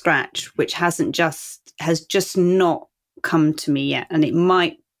itch to scratch, which has just not come to me yet. And it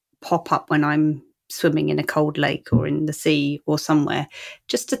might pop up when I'm swimming in a cold lake or in the sea or somewhere.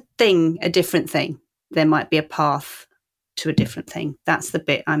 Just a different thing. There might be a path to a different thing. That's the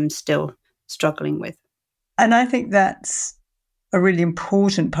bit I'm still struggling with. And I think that's a really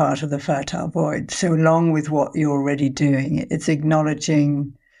important part of the fertile void. So along with what you're already doing, it's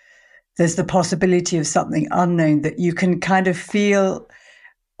acknowledging there's the possibility of something unknown that you can kind of feel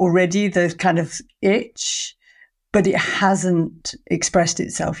already, the kind of itch, but it hasn't expressed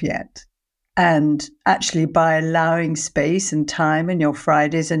itself yet. And actually by allowing space and time in your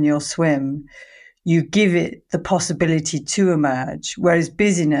Fridays and your swim, you give it the possibility to emerge, whereas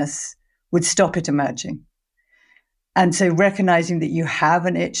busyness would stop it emerging. And so recognizing that you have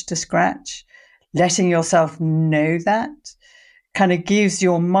an itch to scratch, letting yourself know that kind of gives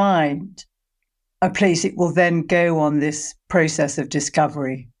your mind a place it will then go on this process of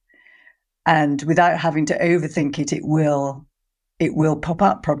discovery. And without having to overthink it, it will it will pop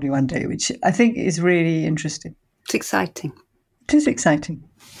up probably one day, which I think is really interesting. It's exciting. It is exciting.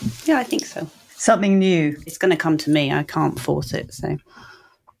 Yeah, I think so. Something new. It's going to come to me. I can't force it. So,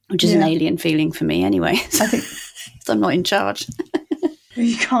 which is an alien feeling for me anyway. So, I think so I'm not in charge.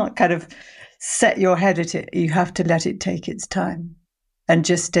 You can't kind of set your head at it. You have to let it take its time and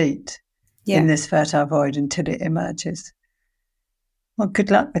gestate in this fertile void until it emerges. Well, good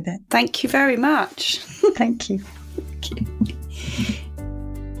luck with it. Thank you very much. Thank you. Thank you.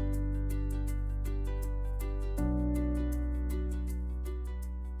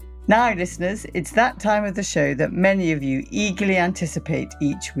 Now, listeners, it's that time of the show that many of you eagerly anticipate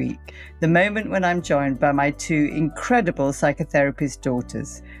each week, the moment when I'm joined by my two incredible psychotherapist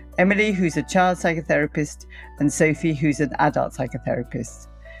daughters, Emily, who's a child psychotherapist, and Sophie, who's an adult psychotherapist.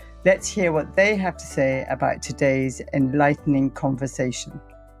 Let's hear what they have to say about today's enlightening conversation.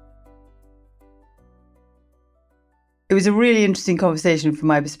 It was a really interesting conversation from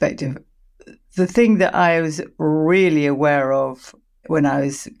my perspective. The thing that I was really aware of when I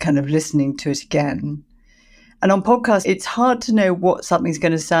was kind of listening to it again, and on podcasts, it's hard to know what something's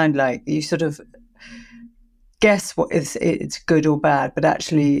going to sound like. You sort of guess what it's good or bad, but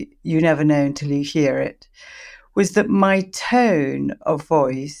actually you never know until you hear it, was that my tone of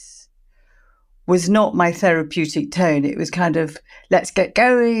voice was not my therapeutic tone. It was kind of, let's get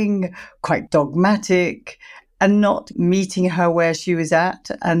going, quite dogmatic, and not meeting her where she was at,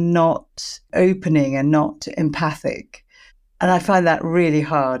 and not opening and not empathic. And I find that really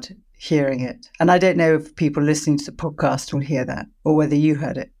hard hearing it. And I don't know if people listening to the podcast will hear that, or whether you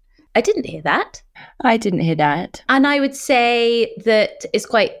heard it. I didn't hear that. I didn't hear that. And I would say that it's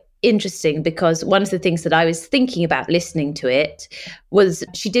quite interesting, because one of the things that I was thinking about listening to it was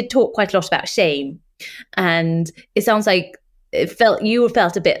she did talk quite a lot about shame. And it sounds like you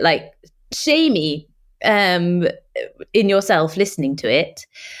felt a bit like shamey in yourself listening to it.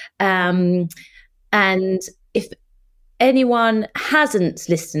 And if anyone hasn't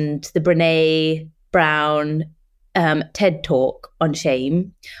listened to the Brené Brown TED Talk on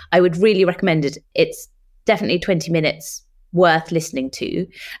shame, I would really recommend it. It's definitely 20 minutes worth listening to.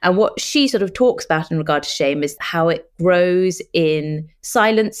 And what she sort of talks about in regard to shame is how it grows in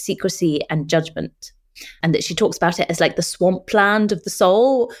silence, secrecy, and judgment. And that she talks about it as like the swampland of the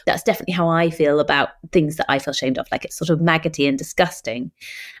soul. That's definitely how I feel about things that I feel ashamed of. Like, it's sort of maggoty and disgusting.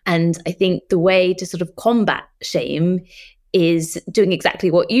 And I think the way to sort of combat shame is doing exactly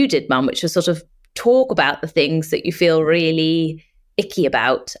what you did, Mum, which was sort of talk about the things that you feel really icky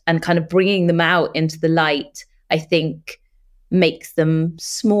about, and kind of bringing them out into the light, I think makes them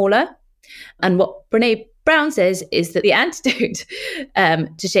smaller. And what Brené Brown says is that the antidote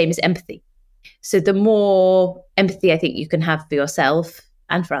to shame is empathy. So the more empathy I think you can have for yourself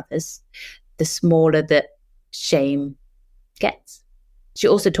and for others, the smaller that shame gets. She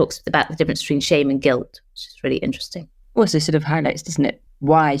also talks about the difference between shame and guilt, which is really interesting. Also sort of highlights, doesn't it,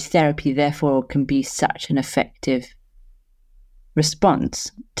 why therapy therefore can be such an effective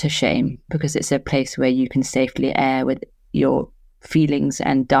response to shame, because it's a place where you can safely air with your feelings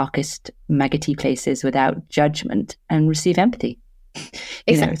and darkest maggoty places without judgment and receive empathy.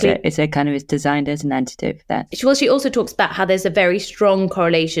 Exactly. It's designed as an antidote for that. Well, she also talks about how there's a very strong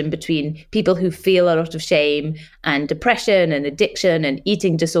correlation between people who feel a lot of shame and depression and addiction and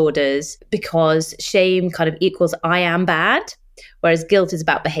eating disorders, because shame kind of equals I am bad, whereas guilt is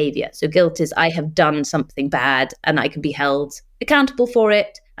about behavior. So guilt is I have done something bad and I can be held accountable for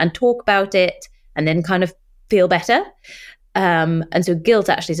it and talk about it and then kind of feel better. And so guilt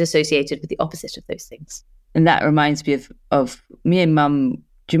actually is associated with the opposite of those things. And that reminds me of me and Mum.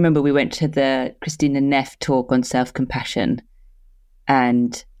 Do you remember we went to the Christina Neff talk on self-compassion?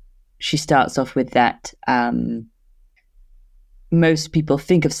 And she starts off with that. Most people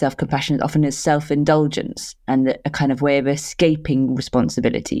think of self-compassion often as self-indulgence and a kind of way of escaping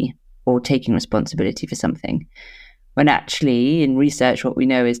responsibility or taking responsibility for something. When actually, in research, what we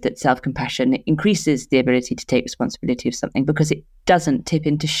know is that self-compassion increases the ability to take responsibility of something, because it doesn't tip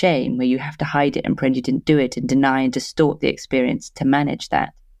into shame, where you have to hide it and pretend you didn't do it and deny and distort the experience to manage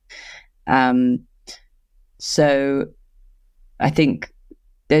that. So I think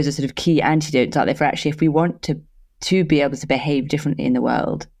those are sort of key antidotes out there for actually, if we want to be able to behave differently in the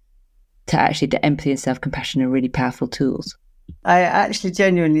world, to empathy and self-compassion are really powerful tools. I actually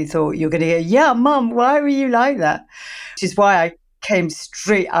genuinely thought you were going to go, yeah, Mum, why were you like that? Which is why I came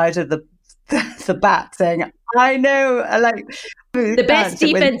straight out of the bat saying, I know, the best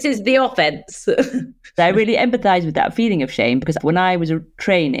defense is the offense. I really empathize with that feeling of shame, because when I was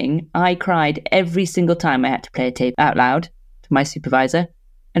training, I cried every single time I had to play a tape out loud to my supervisor,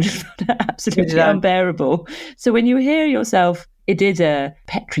 and just found it absolutely unbearable. So when you hear yourself it is a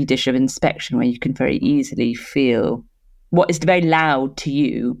petri dish of inspection where you can very easily feel what is very loud to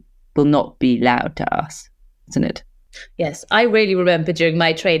you will not be loud to us, isn't it? Yes, I really remember during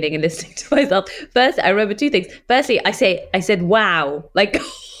my training and listening to myself. First, I remember two things. Firstly, I said wow, like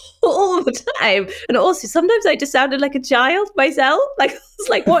all the time. And also sometimes I just sounded like a child myself. Like I was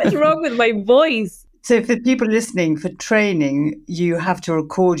like, what is wrong with my voice? So for people listening, for training, you have to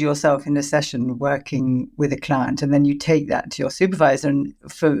record yourself in a session working with a client, and then you take that to your supervisor. And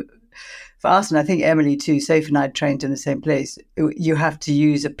for us, and I think Emily too, Sophie and I trained in the same place, you have to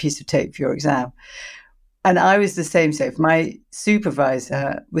use a piece of tape for your exam. And I was the same, Sophie. My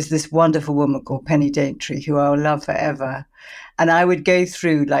supervisor was this wonderful woman called Penny Daintree, who I will love forever. And I would go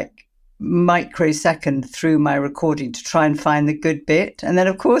through like microsecond through my recording to try and find the good bit. And then,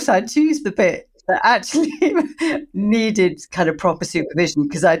 of course, I'd choose the bit that actually needed kind of proper supervision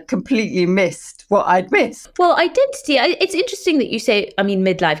because I'd completely missed what I'd missed. Well, identity, it's interesting that you say,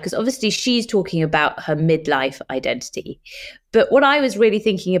 midlife, because obviously she's talking about her midlife identity. But what I was really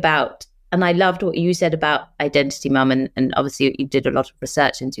thinking about, and I loved what you said about identity, Mum, and obviously you did a lot of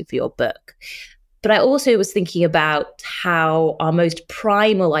research into for your book. But I also was thinking about how our most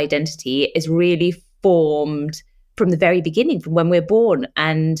primal identity is really formed from the very beginning, from when we're born.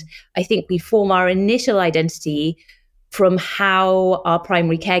 And I think we form our initial identity from how our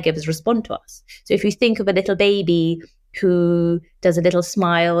primary caregivers respond to us. So if you think of a little baby who does a little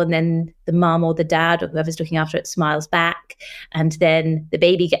smile and then the mum or the dad or whoever's looking after it smiles back, and then the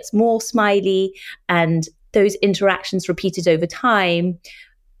baby gets more smiley, and those interactions repeated over time,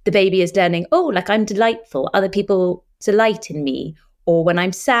 the baby is learning, oh, like I'm delightful, other people delight in me, or when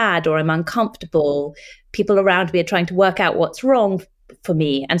I'm sad or I'm uncomfortable, people around me are trying to work out what's wrong for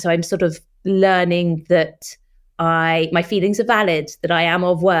me. And so I'm sort of learning that my feelings are valid, that I am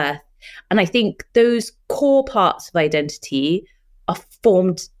of worth. And I think those core parts of identity are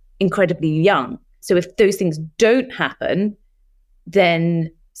formed incredibly young. So if those things don't happen,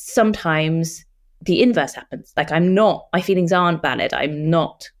 then sometimes the inverse happens. Like my feelings aren't valid. I'm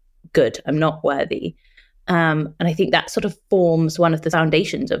not good. I'm not worthy. And I think that sort of forms one of the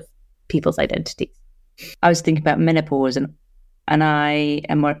foundations of people's identities. I was thinking about menopause, and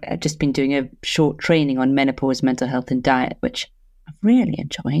I've just been doing a short training on menopause, mental health and diet, which I've really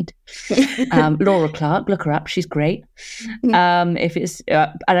enjoyed. Laura Clark, look her up. She's great. And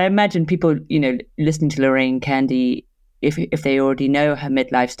I imagine people, listening to Lorraine Candy, if they already know her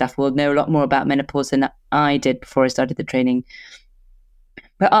midlife stuff, will know a lot more about menopause than I did before I started the training.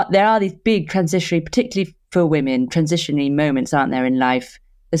 But there are these big transitionary, particularly for women, transitionary moments, aren't there, in life?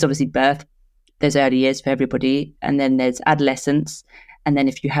 There's obviously birth, there's early years for everybody, and then there's adolescence, and then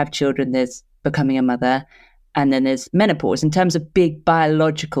if you have children, there's becoming a mother, and then there's menopause, in terms of big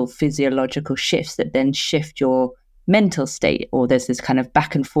biological, physiological shifts that then shift your mental state, or there's this kind of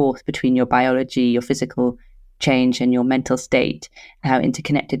back and forth between your biology, your physical change, and your mental state, how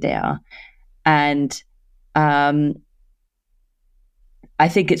interconnected they are. And I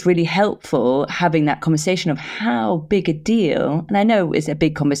think it's really helpful having that conversation of how big a deal, and I know it's a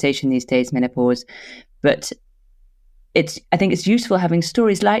big conversation these days, menopause, but I think it's useful having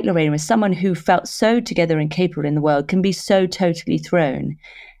stories like Lorraine, where someone who felt so together and capable in the world can be so totally thrown.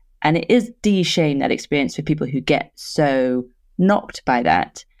 And it is de-shame, that experience, for people who get so knocked by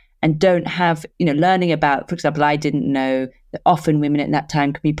that and don't have, learning about, for example, I didn't know that often women at that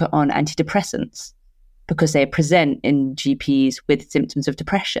time can be put on antidepressants because they present in GPs with symptoms of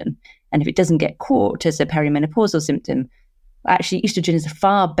depression. And if it doesn't get caught as a perimenopausal symptom, actually estrogen is a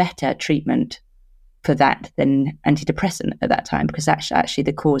far better treatment for that than antidepressant at that time, because that's actually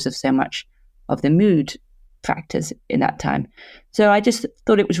the cause of so much of the mood factors in that time. So I just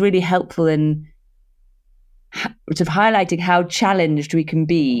thought it was really helpful in sort of highlighting how challenged we can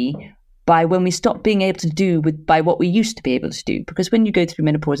be by when we stop being able to do by what we used to be able to do. Because when you go through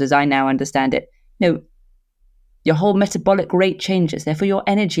menopause, as I now understand it, your whole metabolic rate changes, therefore your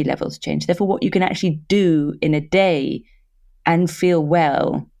energy levels change, therefore what you can actually do in a day and feel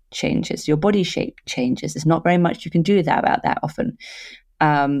well changes, your body shape changes. There's not very much you can do about that often.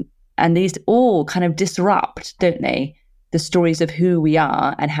 And these all kind of disrupt, don't they, the stories of who we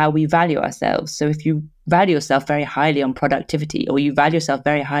are and how we value ourselves. So if you value yourself very highly on productivity, or you value yourself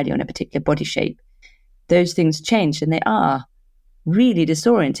very highly on a particular body shape, those things change, and they are really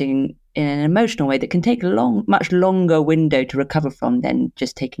disorienting in an emotional way that can take a much longer window to recover from than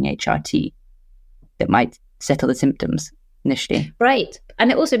just taking HRT that might settle the symptoms initially. Right.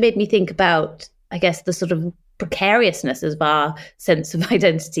 And it also made me think about, I guess, the sort of precariousness of our sense of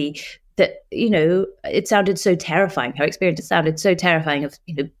identity, that, it sounded so terrifying. Her experience sounded so terrifying of,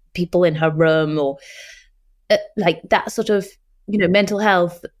 people in her room, or like that sort of mental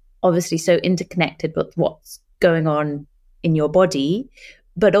health, obviously so interconnected with what's going on in your body,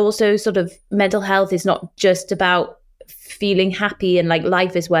 but also sort of mental health is not just about feeling happy and like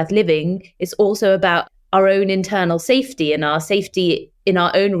life is worth living. It's also about our own internal safety and our safety in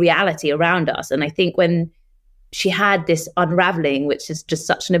our own reality around us. And I think when she had this unravelling, which is just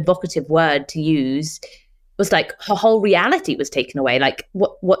such an evocative word to use, it was like her whole reality was taken away. Like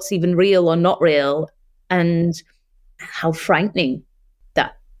what's even real or not real, and how frightening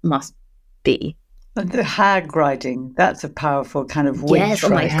that must be. The hag riding, that's a powerful kind of witch. Yes, oh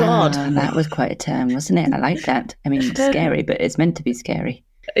my God. That was quite a term, wasn't it? I like that. I mean, scary, but it's meant to be scary.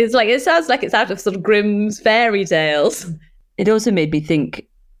 It sounds like it's out of sort of Grimm's fairy tales. It also made me think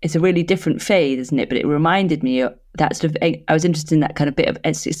it's a really different phase, isn't it? But it reminded me of that sort of, I was interested in that kind of bit of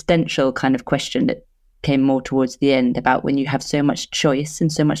existential kind of question that came more towards the end about when you have so much choice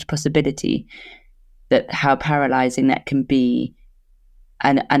and so much possibility, that how paralyzing that can be.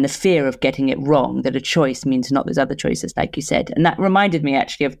 And the fear of getting it wrong, that a choice means not those other choices, like you said. And that reminded me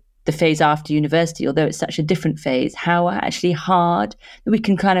actually of the phase after university, although it's such a different phase, how actually hard that we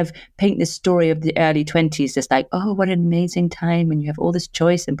can kind of paint this story of the early 20s, just like, oh, what an amazing time, and you have all this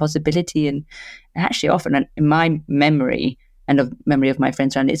choice and possibility. And actually often in my memory and of memory of my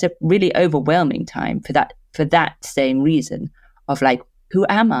friends around, it's a really overwhelming time for that same reason of like, who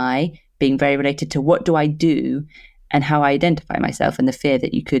am I? Being very related to what do I do? And how I identify myself, and the fear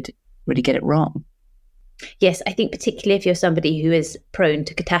that you could really get it wrong. Yes, I think particularly if you're somebody who is prone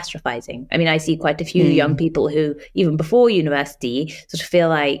to catastrophizing. I mean, I see quite a few young people who, even before university, sort of feel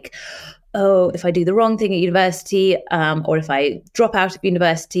like, oh, if I do the wrong thing at university, or if I drop out of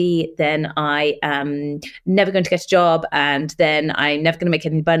university, then I am never going to get a job, and then I'm never going to make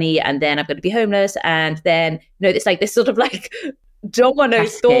any money, and then I'm going to be homeless, and then, it's like this sort of like domino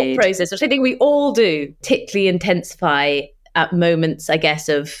thought process, which I think we all do, particularly intensify at moments, I guess,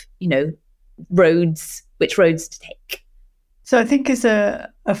 of, which roads to take. So I think as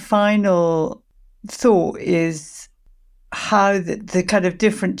a final thought is how the kind of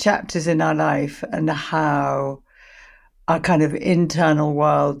different chapters in our life and how our kind of internal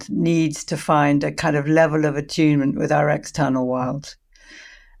world needs to find a kind of level of attunement with our external world.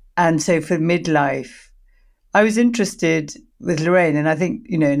 And so for midlife, I was interested with Lorraine, and I think,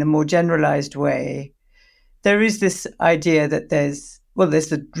 in a more generalized way, there is this idea that there's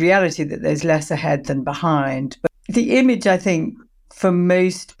the reality that there's less ahead than behind. But the image, I think, for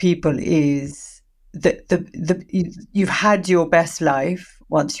most people is that you've had your best life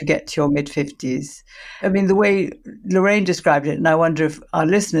once you get to your mid-50s. I mean, the way Lorraine described it, and I wonder if our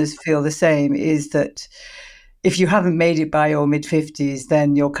listeners feel the same, is that if you haven't made it by your mid-50s,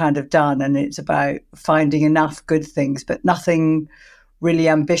 then you're kind of done. And it's about finding enough good things, but nothing really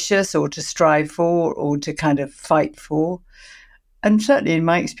ambitious or to strive for or to kind of fight for. And certainly in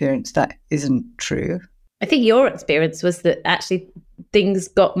my experience, that isn't true. I think your experience was that actually things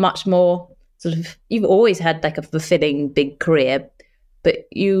got much more sort of, you've always had like a fulfilling big career, but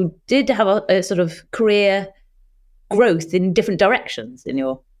you did have a sort of career growth in different directions in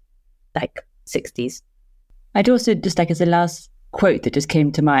your 60s. I'd also just like as a last quote that just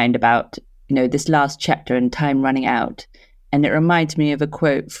came to mind about, this last chapter and time running out. And it reminds me of a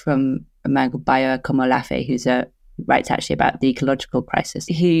quote from a man called Bayo Akomolafe, who writes actually about the ecological crisis.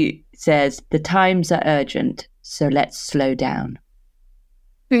 He says, "The times are urgent, so let's slow down."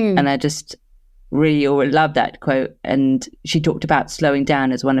 And I just really love that quote. And she talked about slowing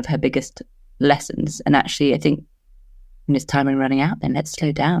down as one of her biggest lessons. And actually, I think when it's time running out, then let's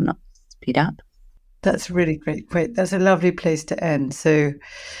slow down, not speed up. That's a really great quote. That's a lovely place to end. So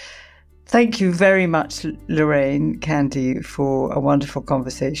thank you very much, Lorraine Candy, for a wonderful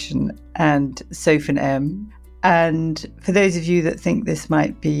conversation, and Soph and Em. And for those of you that think this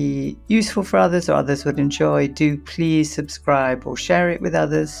might be useful for others or others would enjoy, do please subscribe or share it with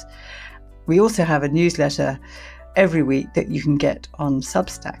others. We also have a newsletter every week that you can get on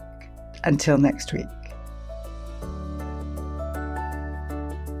Substack. Until next week.